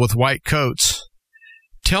people with white coats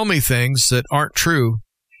tell me things that aren't true,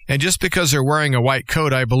 and just because they're wearing a white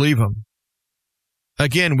coat, I believe them.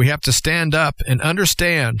 Again, we have to stand up and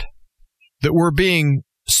understand that we're being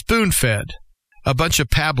spoon-fed a bunch of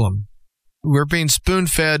pablum. We're being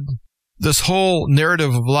spoon-fed this whole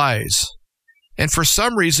narrative of lies. And for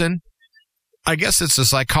some reason, I guess it's the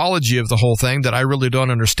psychology of the whole thing that I really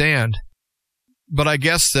don't understand. But I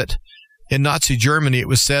guess that in Nazi Germany, it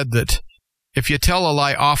was said that if you tell a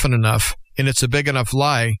lie often enough and it's a big enough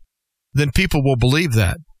lie, then people will believe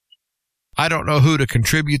that. I don't know who to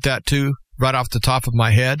contribute that to right off the top of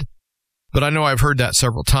my head, but I know I've heard that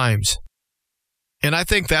several times. And I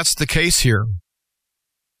think that's the case here.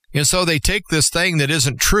 And so they take this thing that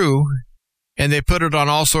isn't true and they put it on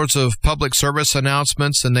all sorts of public service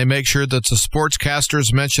announcements, and they make sure that the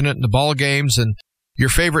sportscasters mention it in the ball games, and your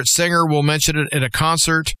favorite singer will mention it at a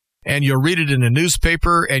concert, and you'll read it in a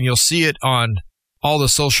newspaper, and you'll see it on all the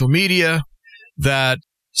social media that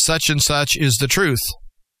such and such is the truth.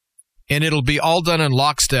 And it'll be all done in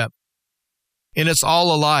lockstep. And it's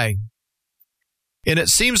all a lie. And it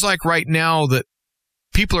seems like right now that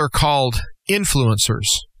people are called influencers.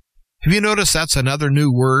 Have you noticed that's another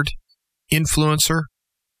new word? Influencer.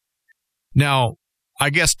 Now, I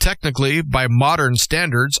guess technically, by modern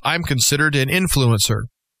standards, I'm considered an influencer.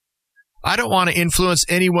 I don't want to influence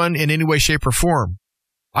anyone in any way, shape, or form.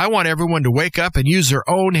 I want everyone to wake up and use their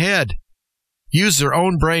own head, use their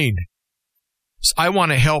own brain. So I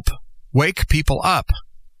want to help wake people up.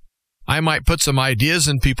 I might put some ideas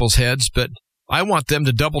in people's heads, but I want them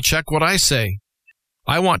to double check what I say.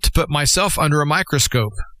 I want to put myself under a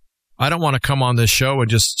microscope. I don't want to come on this show and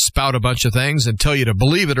just spout a bunch of things and tell you to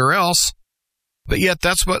believe it or else. But yet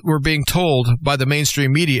that's what we're being told by the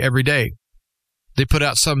mainstream media every day. They put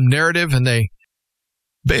out some narrative and they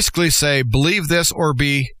basically say, believe this or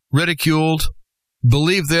be ridiculed,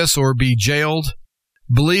 believe this or be jailed,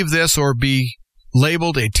 believe this or be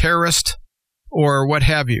labeled a terrorist, or what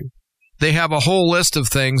have you. They have a whole list of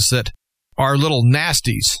things that are little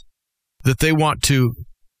nasties that they want to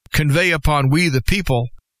convey upon we the people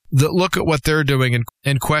that look at what they're doing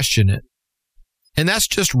and question it. And that's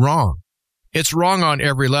just wrong. It's wrong on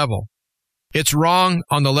every level. It's wrong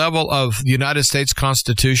on the level of the United States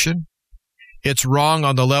Constitution. It's wrong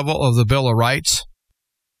on the level of the Bill of Rights.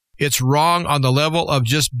 It's wrong on the level of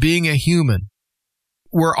just being a human.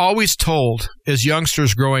 We're always told, as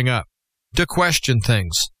youngsters growing up, to question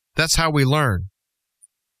things. That's how we learn.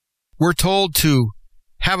 We're told to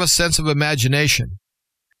have a sense of imagination.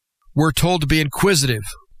 We're told to be inquisitive.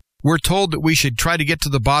 We're told that we should try to get to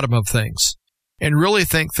the bottom of things and really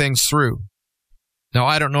think things through. Now,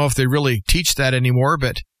 I don't know if they really teach that anymore,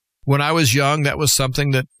 but when I was young, that was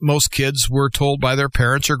something that most kids were told by their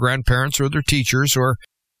parents or grandparents or their teachers or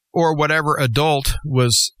whatever adult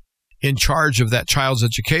was in charge of that child's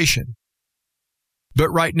education. But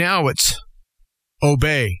right now it's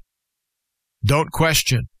obey. Don't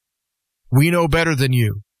question. We know better than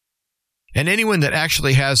you. And anyone that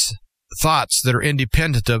actually has thoughts that are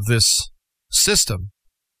independent of this system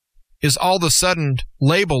is all of a sudden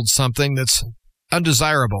labeled something that's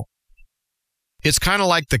undesirable. It's kind of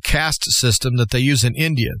like the caste system that they use in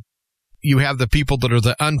India. You have the people that are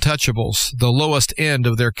the untouchables, the lowest end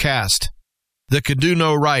of their caste, that could do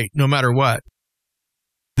no right no matter what.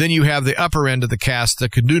 Then you have the upper end of the caste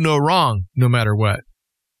that could do no wrong no matter what.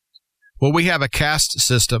 Well, we have a caste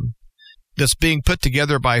system that's being put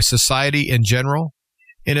together by society in general,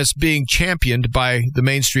 and it's being championed by the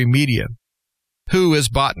mainstream media, who is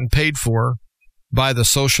bought and paid for by the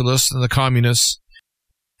socialists and the communists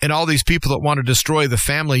and all these people that want to destroy the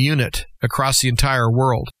family unit across the entire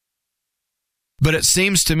world. But it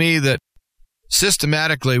seems to me that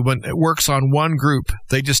systematically, when it works on one group,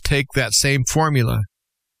 they just take that same formula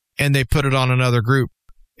and they put it on another group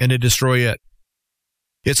and they destroy it.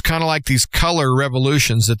 It's kind of like these color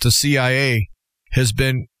revolutions that the CIA has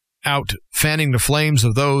been out fanning the flames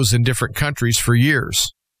of those in different countries for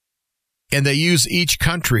years. And they use each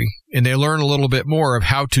country and they learn a little bit more of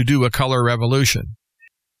how to do a color revolution.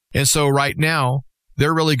 And so right now,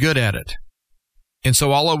 they're really good at it. And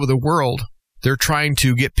so all over the world, they're trying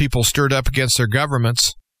to get people stirred up against their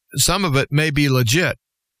governments. Some of it may be legit,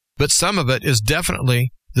 but some of it is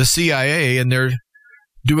definitely the CIA, and they're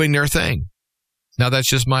doing their thing. Now, that's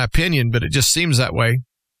just my opinion, but it just seems that way.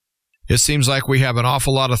 It seems like we have an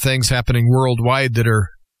awful lot of things happening worldwide that are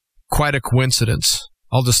quite a coincidence.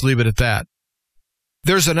 I'll just leave it at that.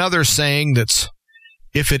 There's another saying that's,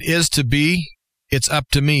 if it is to be, it's up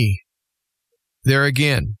to me. There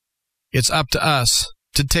again, it's up to us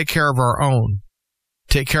to take care of our own,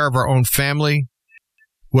 take care of our own family,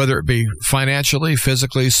 whether it be financially,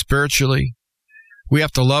 physically, spiritually. We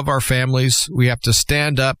have to love our families. We have to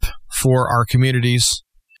stand up for our communities.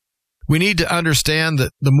 We need to understand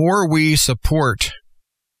that the more we support,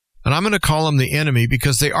 and I'm going to call them the enemy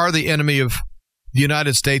because they are the enemy of the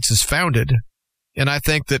United States is founded, and I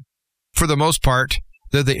think that for the most part,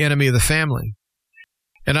 they're the enemy of the family.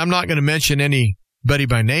 And I'm not going to mention anybody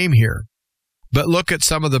by name here, but look at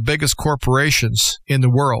some of the biggest corporations in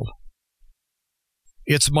the world.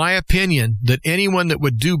 It's my opinion that anyone that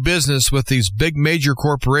would do business with these big major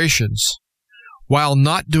corporations while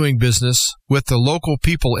not doing business with the local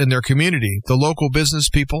people in their community, the local business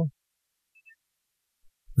people,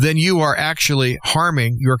 then you are actually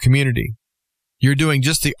harming your community. You're doing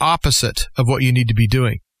just the opposite of what you need to be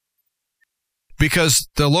doing. Because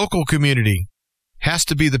the local community has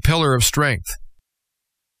to be the pillar of strength.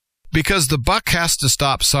 Because the buck has to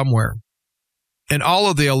stop somewhere. And all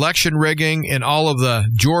of the election rigging and all of the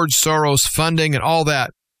George Soros funding and all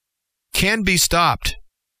that can be stopped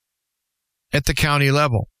at the county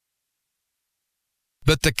level.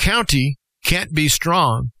 But the county can't be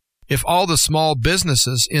strong if all the small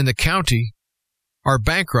businesses in the county are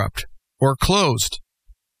bankrupt or closed.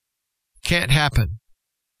 Can't happen.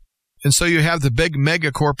 And so you have the big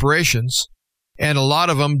mega corporations, and a lot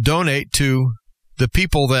of them donate to the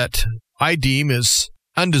people that I deem is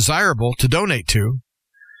undesirable to donate to.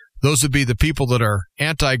 Those would be the people that are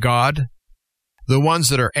anti-God, the ones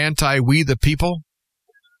that are anti-we the people,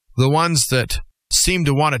 the ones that seem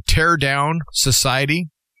to want to tear down society,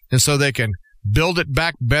 and so they can build it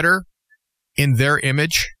back better in their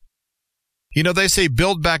image. You know, they say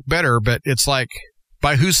build back better, but it's like,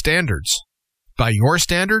 by whose standards? By your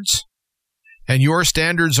standards? And your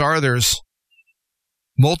standards are there's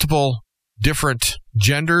multiple different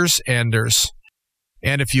genders, and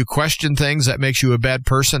if you question things, that makes you a bad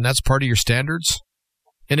person. That's part of your standards.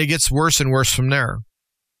 And it gets worse and worse from there.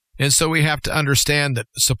 And so we have to understand that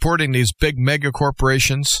supporting these big mega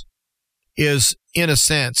corporations is, in a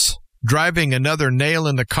sense, driving another nail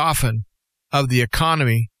in the coffin of the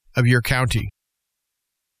economy of your county.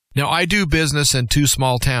 Now, I do business in 2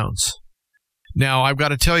 small towns. Now, I've got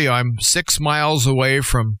to tell you, I'm 6 miles away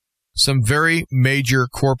from some very major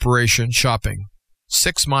corporation shopping.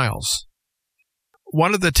 6 miles.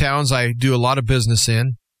 One of the towns I do a lot of business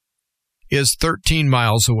in is 13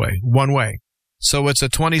 miles away, one way. So it's a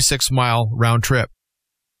 26-mile round trip.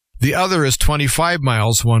 The other is 25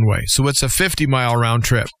 miles one way. So it's a 50-mile round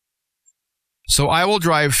trip. So I will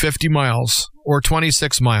drive 50 miles or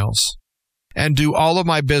 26 miles and do all of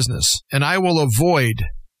my business, and I will avoid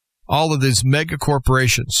all of these mega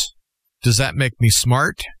corporations. Does that make me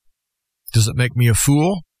smart? Does it make me a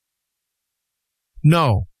fool?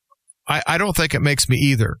 No, I don't think it makes me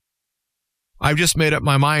either. I've just made up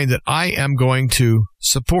my mind that I am going to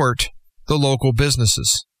support the local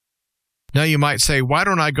businesses. Now you might say, why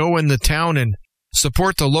don't I go in the town and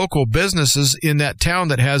support the local businesses in that town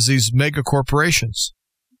that has these mega corporations?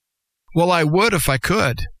 Well, I would if I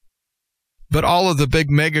could. But all of the big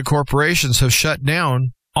mega corporations have shut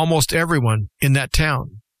down almost everyone in that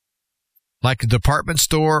town. Like a department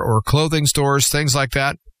store or clothing stores, things like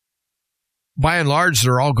that. By and large,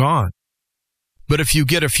 they're all gone. But if you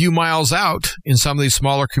get a few miles out in some of these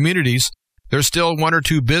smaller communities, there's still one or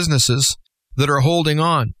two businesses that are holding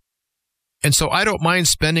on. And so I don't mind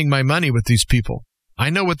spending my money with these people. I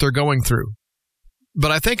know what they're going through.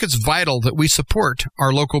 But I think it's vital that we support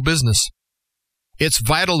our local business. It's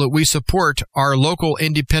vital that we support our local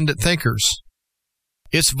independent thinkers.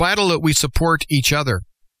 It's vital that we support each other.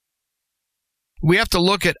 We have to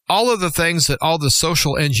look at all of the things that all the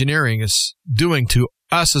social engineering is doing to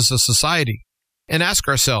us as a society and ask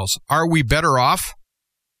ourselves, are we better off?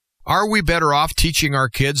 Are we better off teaching our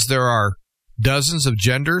kids there are dozens of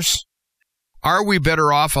genders? Are we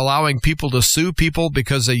better off allowing people to sue people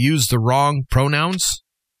because they use the wrong pronouns?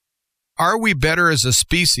 Are we better as a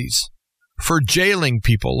species for jailing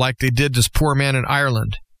people like they did this poor man in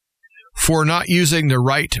Ireland for not using the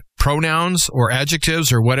right pronouns or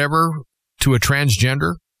adjectives or whatever to a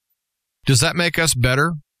transgender? Does that make us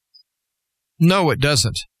better? No, it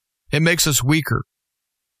doesn't. It makes us weaker.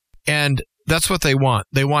 And that's what they want.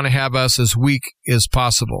 They want to have us as weak as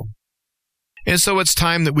possible. And so it's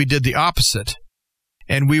time that we did the opposite,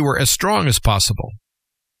 and we were as strong as possible.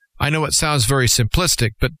 I know it sounds very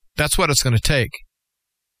simplistic, but that's what it's going to take.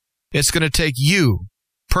 It's going to take you,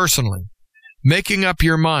 personally, making up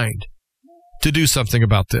your mind to do something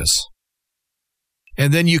about this.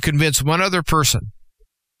 And then you convince one other person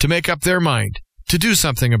to make up their mind to do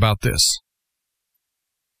something about this.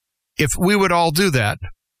 If we would all do that,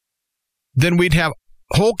 then we'd have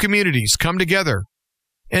whole communities come together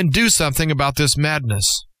and do something about this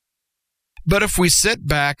madness. But if we sit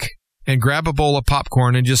back and grab a bowl of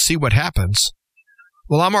popcorn and just see what happens,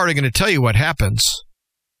 well, I'm already going to tell you what happens.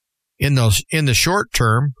 In the short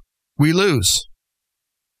term, we lose.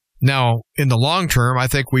 Now, in the long term, I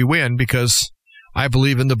think we win because I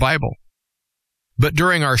believe in the Bible. But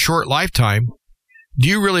during our short lifetime, do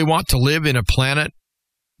you really want to live in a planet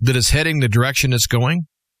that is heading the direction it's going?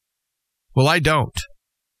 Well, I don't.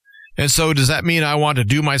 And so does that mean I want to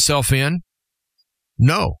do myself in?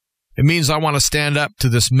 No. It means I want to stand up to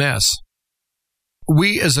this mess.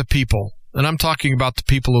 We as a people, and I'm talking about the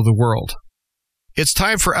people of the world, it's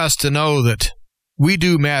time for us to know that we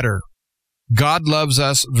do matter. God loves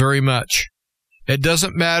us very much. It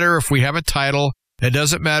doesn't matter if we have a title. It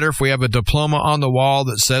doesn't matter if we have a diploma on the wall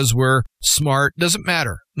that says we're smart. It doesn't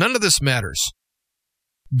matter. None of this matters.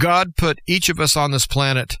 God put each of us on this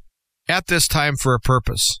planet at this time for a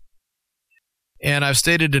purpose. And I've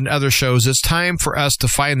stated in other shows, it's time for us to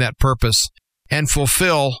find that purpose and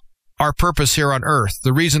fulfill our purpose here on earth,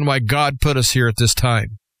 the reason why God put us here at this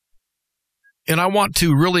time. And I want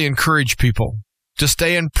to really encourage people to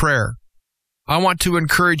stay in prayer. I want to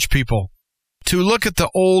encourage people to look at the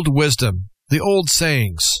old wisdom, the old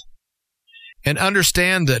sayings, and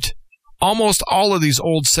understand that almost all of these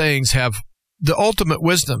old sayings have the ultimate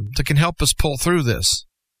wisdom that can help us pull through this.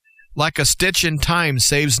 Like a stitch in time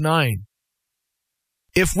saves 9.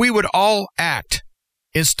 If we would all act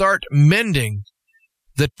and start mending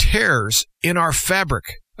the tears in our fabric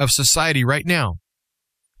of society right now,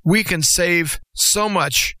 we can save so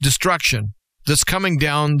much destruction that's coming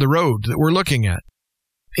down the road that we're looking at.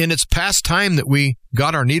 And it's past time that we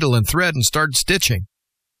got our needle and thread and started stitching.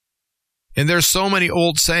 And there's so many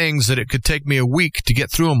old sayings that it could take me a week to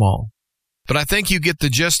get through them all. But I think you get the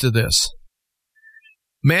gist of this.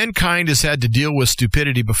 Mankind has had to deal with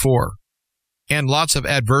stupidity before, and lots of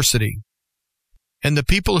adversity. And the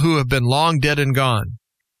people who have been long dead and gone,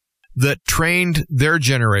 that trained their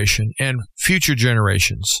generation and future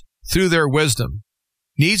generations through their wisdom,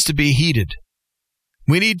 needs to be heeded.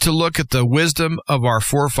 We need to look at the wisdom of our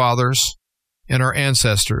forefathers and our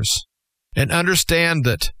ancestors and understand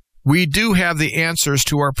that we do have the answers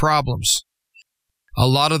to our problems. A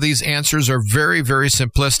lot of these answers are very, very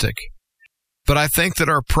simplistic. But I think that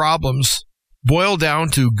our problems boil down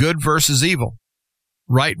to good versus evil,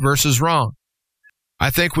 right versus wrong. I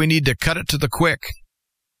think we need to cut it to the quick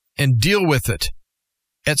and deal with it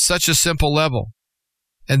at such a simple level,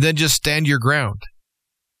 and then just stand your ground.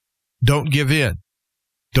 Don't give in.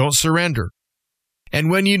 Don't surrender.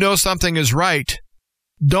 And when you know something is right,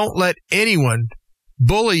 don't let anyone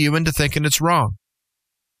bully you into thinking it's wrong.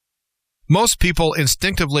 Most people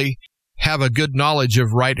instinctively have a good knowledge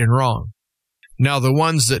of right and wrong. Now, the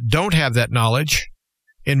ones that don't have that knowledge,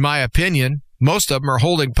 in my opinion, most of them are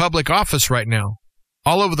holding public office right now,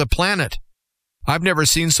 all over the planet. I've never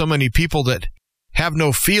seen so many people that have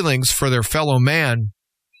no feelings for their fellow man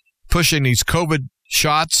pushing these COVID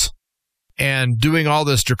shots and doing all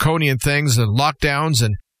this draconian things and lockdowns.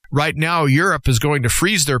 And right now, Europe is going to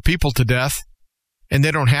freeze their people to death, and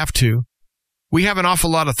they don't have to. We have an awful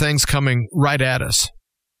lot of things coming right at us.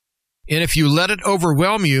 And if you let it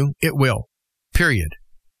overwhelm you, it will. Period.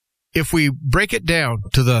 If we break it down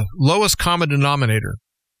to the lowest common denominator,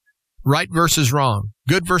 right versus wrong,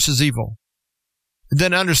 good versus evil,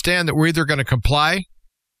 then understand that we're either going to comply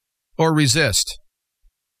or resist.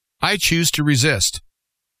 I choose to resist.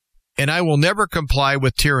 And I will never comply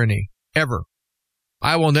with tyranny, ever.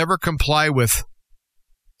 I will never comply with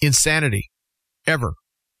insanity, ever.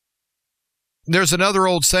 There's another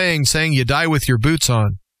old saying you die with your boots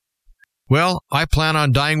on. Well, I plan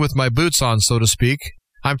on dying with my boots on, so to speak.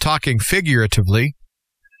 I'm talking figuratively.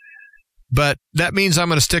 But that means I'm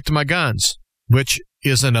going to stick to my guns, which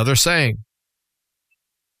is another saying.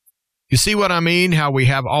 You see what I mean? How we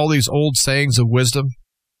have all these old sayings of wisdom?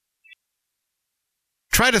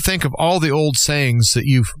 Try to think of all the old sayings that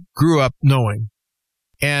you grew up knowing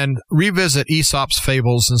and revisit Aesop's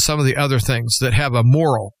fables and some of the other things that have a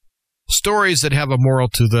moral, stories that have a moral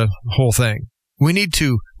to the whole thing. We need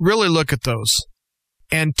to really look at those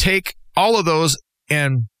and take all of those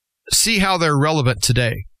and see how they're relevant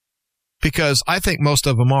today, because I think most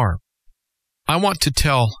of them are. I want to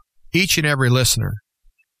tell each and every listener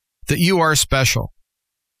that you are special.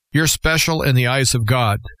 You're special in the eyes of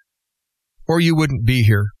God, or you wouldn't be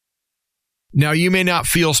here. Now, you may not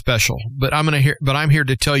feel special, but I'm here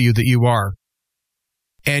to tell you that you are.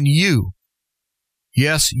 And you,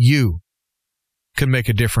 yes, you, can make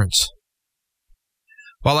a difference.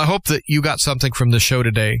 Well, I hope that you got something from the show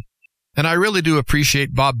today, and I really do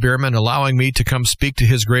appreciate Bob Bierman allowing me to come speak to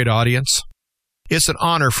his great audience. It's an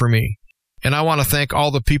honor for me, and I want to thank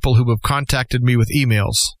all the people who have contacted me with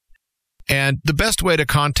emails. And the best way to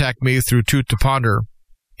contact me through Truth to Ponder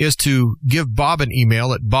is to give Bob an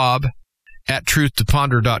email at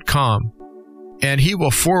bob@truthtoponder.com, and he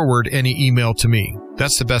will forward any email to me.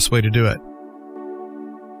 That's the best way to do it.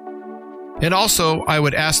 And also, I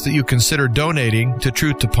would ask that you consider donating to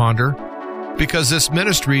Truth to Ponder, because this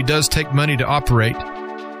ministry does take money to operate,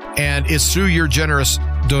 and it's through your generous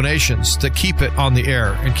donations that keep it on the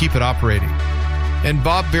air and keep it operating. And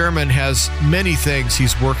Bob Bierman has many things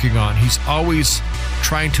he's working on. He's always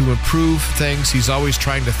trying to improve things. He's always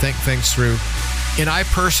trying to think things through. And I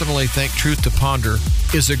personally think Truth to Ponder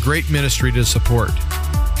is a great ministry to support.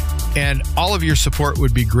 And all of your support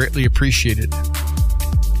would be greatly appreciated.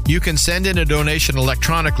 You can send in a donation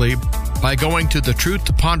electronically by going to the Truth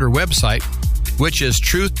to Ponder website, which is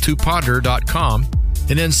truthtoponder.com,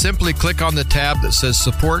 and then simply click on the tab that says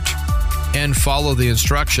Support and follow the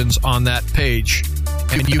instructions on that page,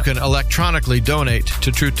 and you can electronically donate to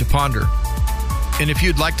Truth to Ponder. And if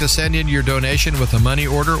you'd like to send in your donation with a money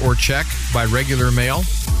order or check by regular mail,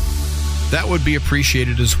 that would be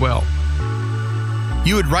appreciated as well.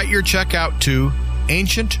 You would write your check out to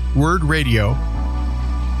Ancient Word Radio,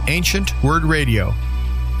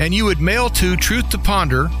 and you would mail to Truth to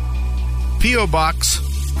Ponder, P.O. Box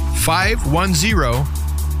 510,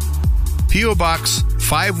 P.O. Box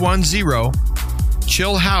 510,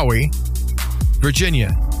 Chilhowie,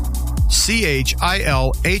 Virginia. Chilhowie,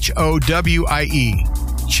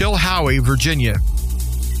 Chilhowie, Virginia.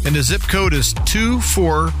 And the zip code is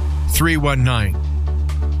 24319.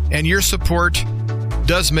 And your support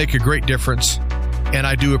does make a great difference, and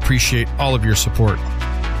I do appreciate all of your support.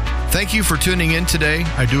 Thank you for tuning in today.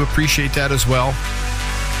 I do appreciate that as well.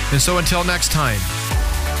 And so until next time,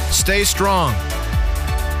 stay strong,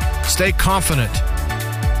 stay confident,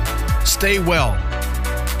 stay well,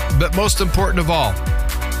 but most important of all,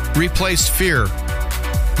 replace fear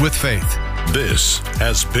with faith. This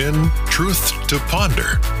has been Truth to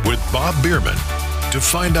Ponder with Bob Bierman. To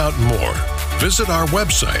find out more, visit our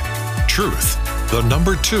website,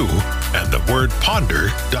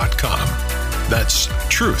 truth2ponder.com. That's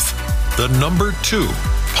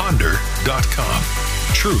truth2ponder.com.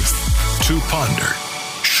 Truth to Ponder,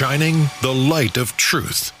 shining the light of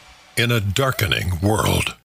truth in a darkening world.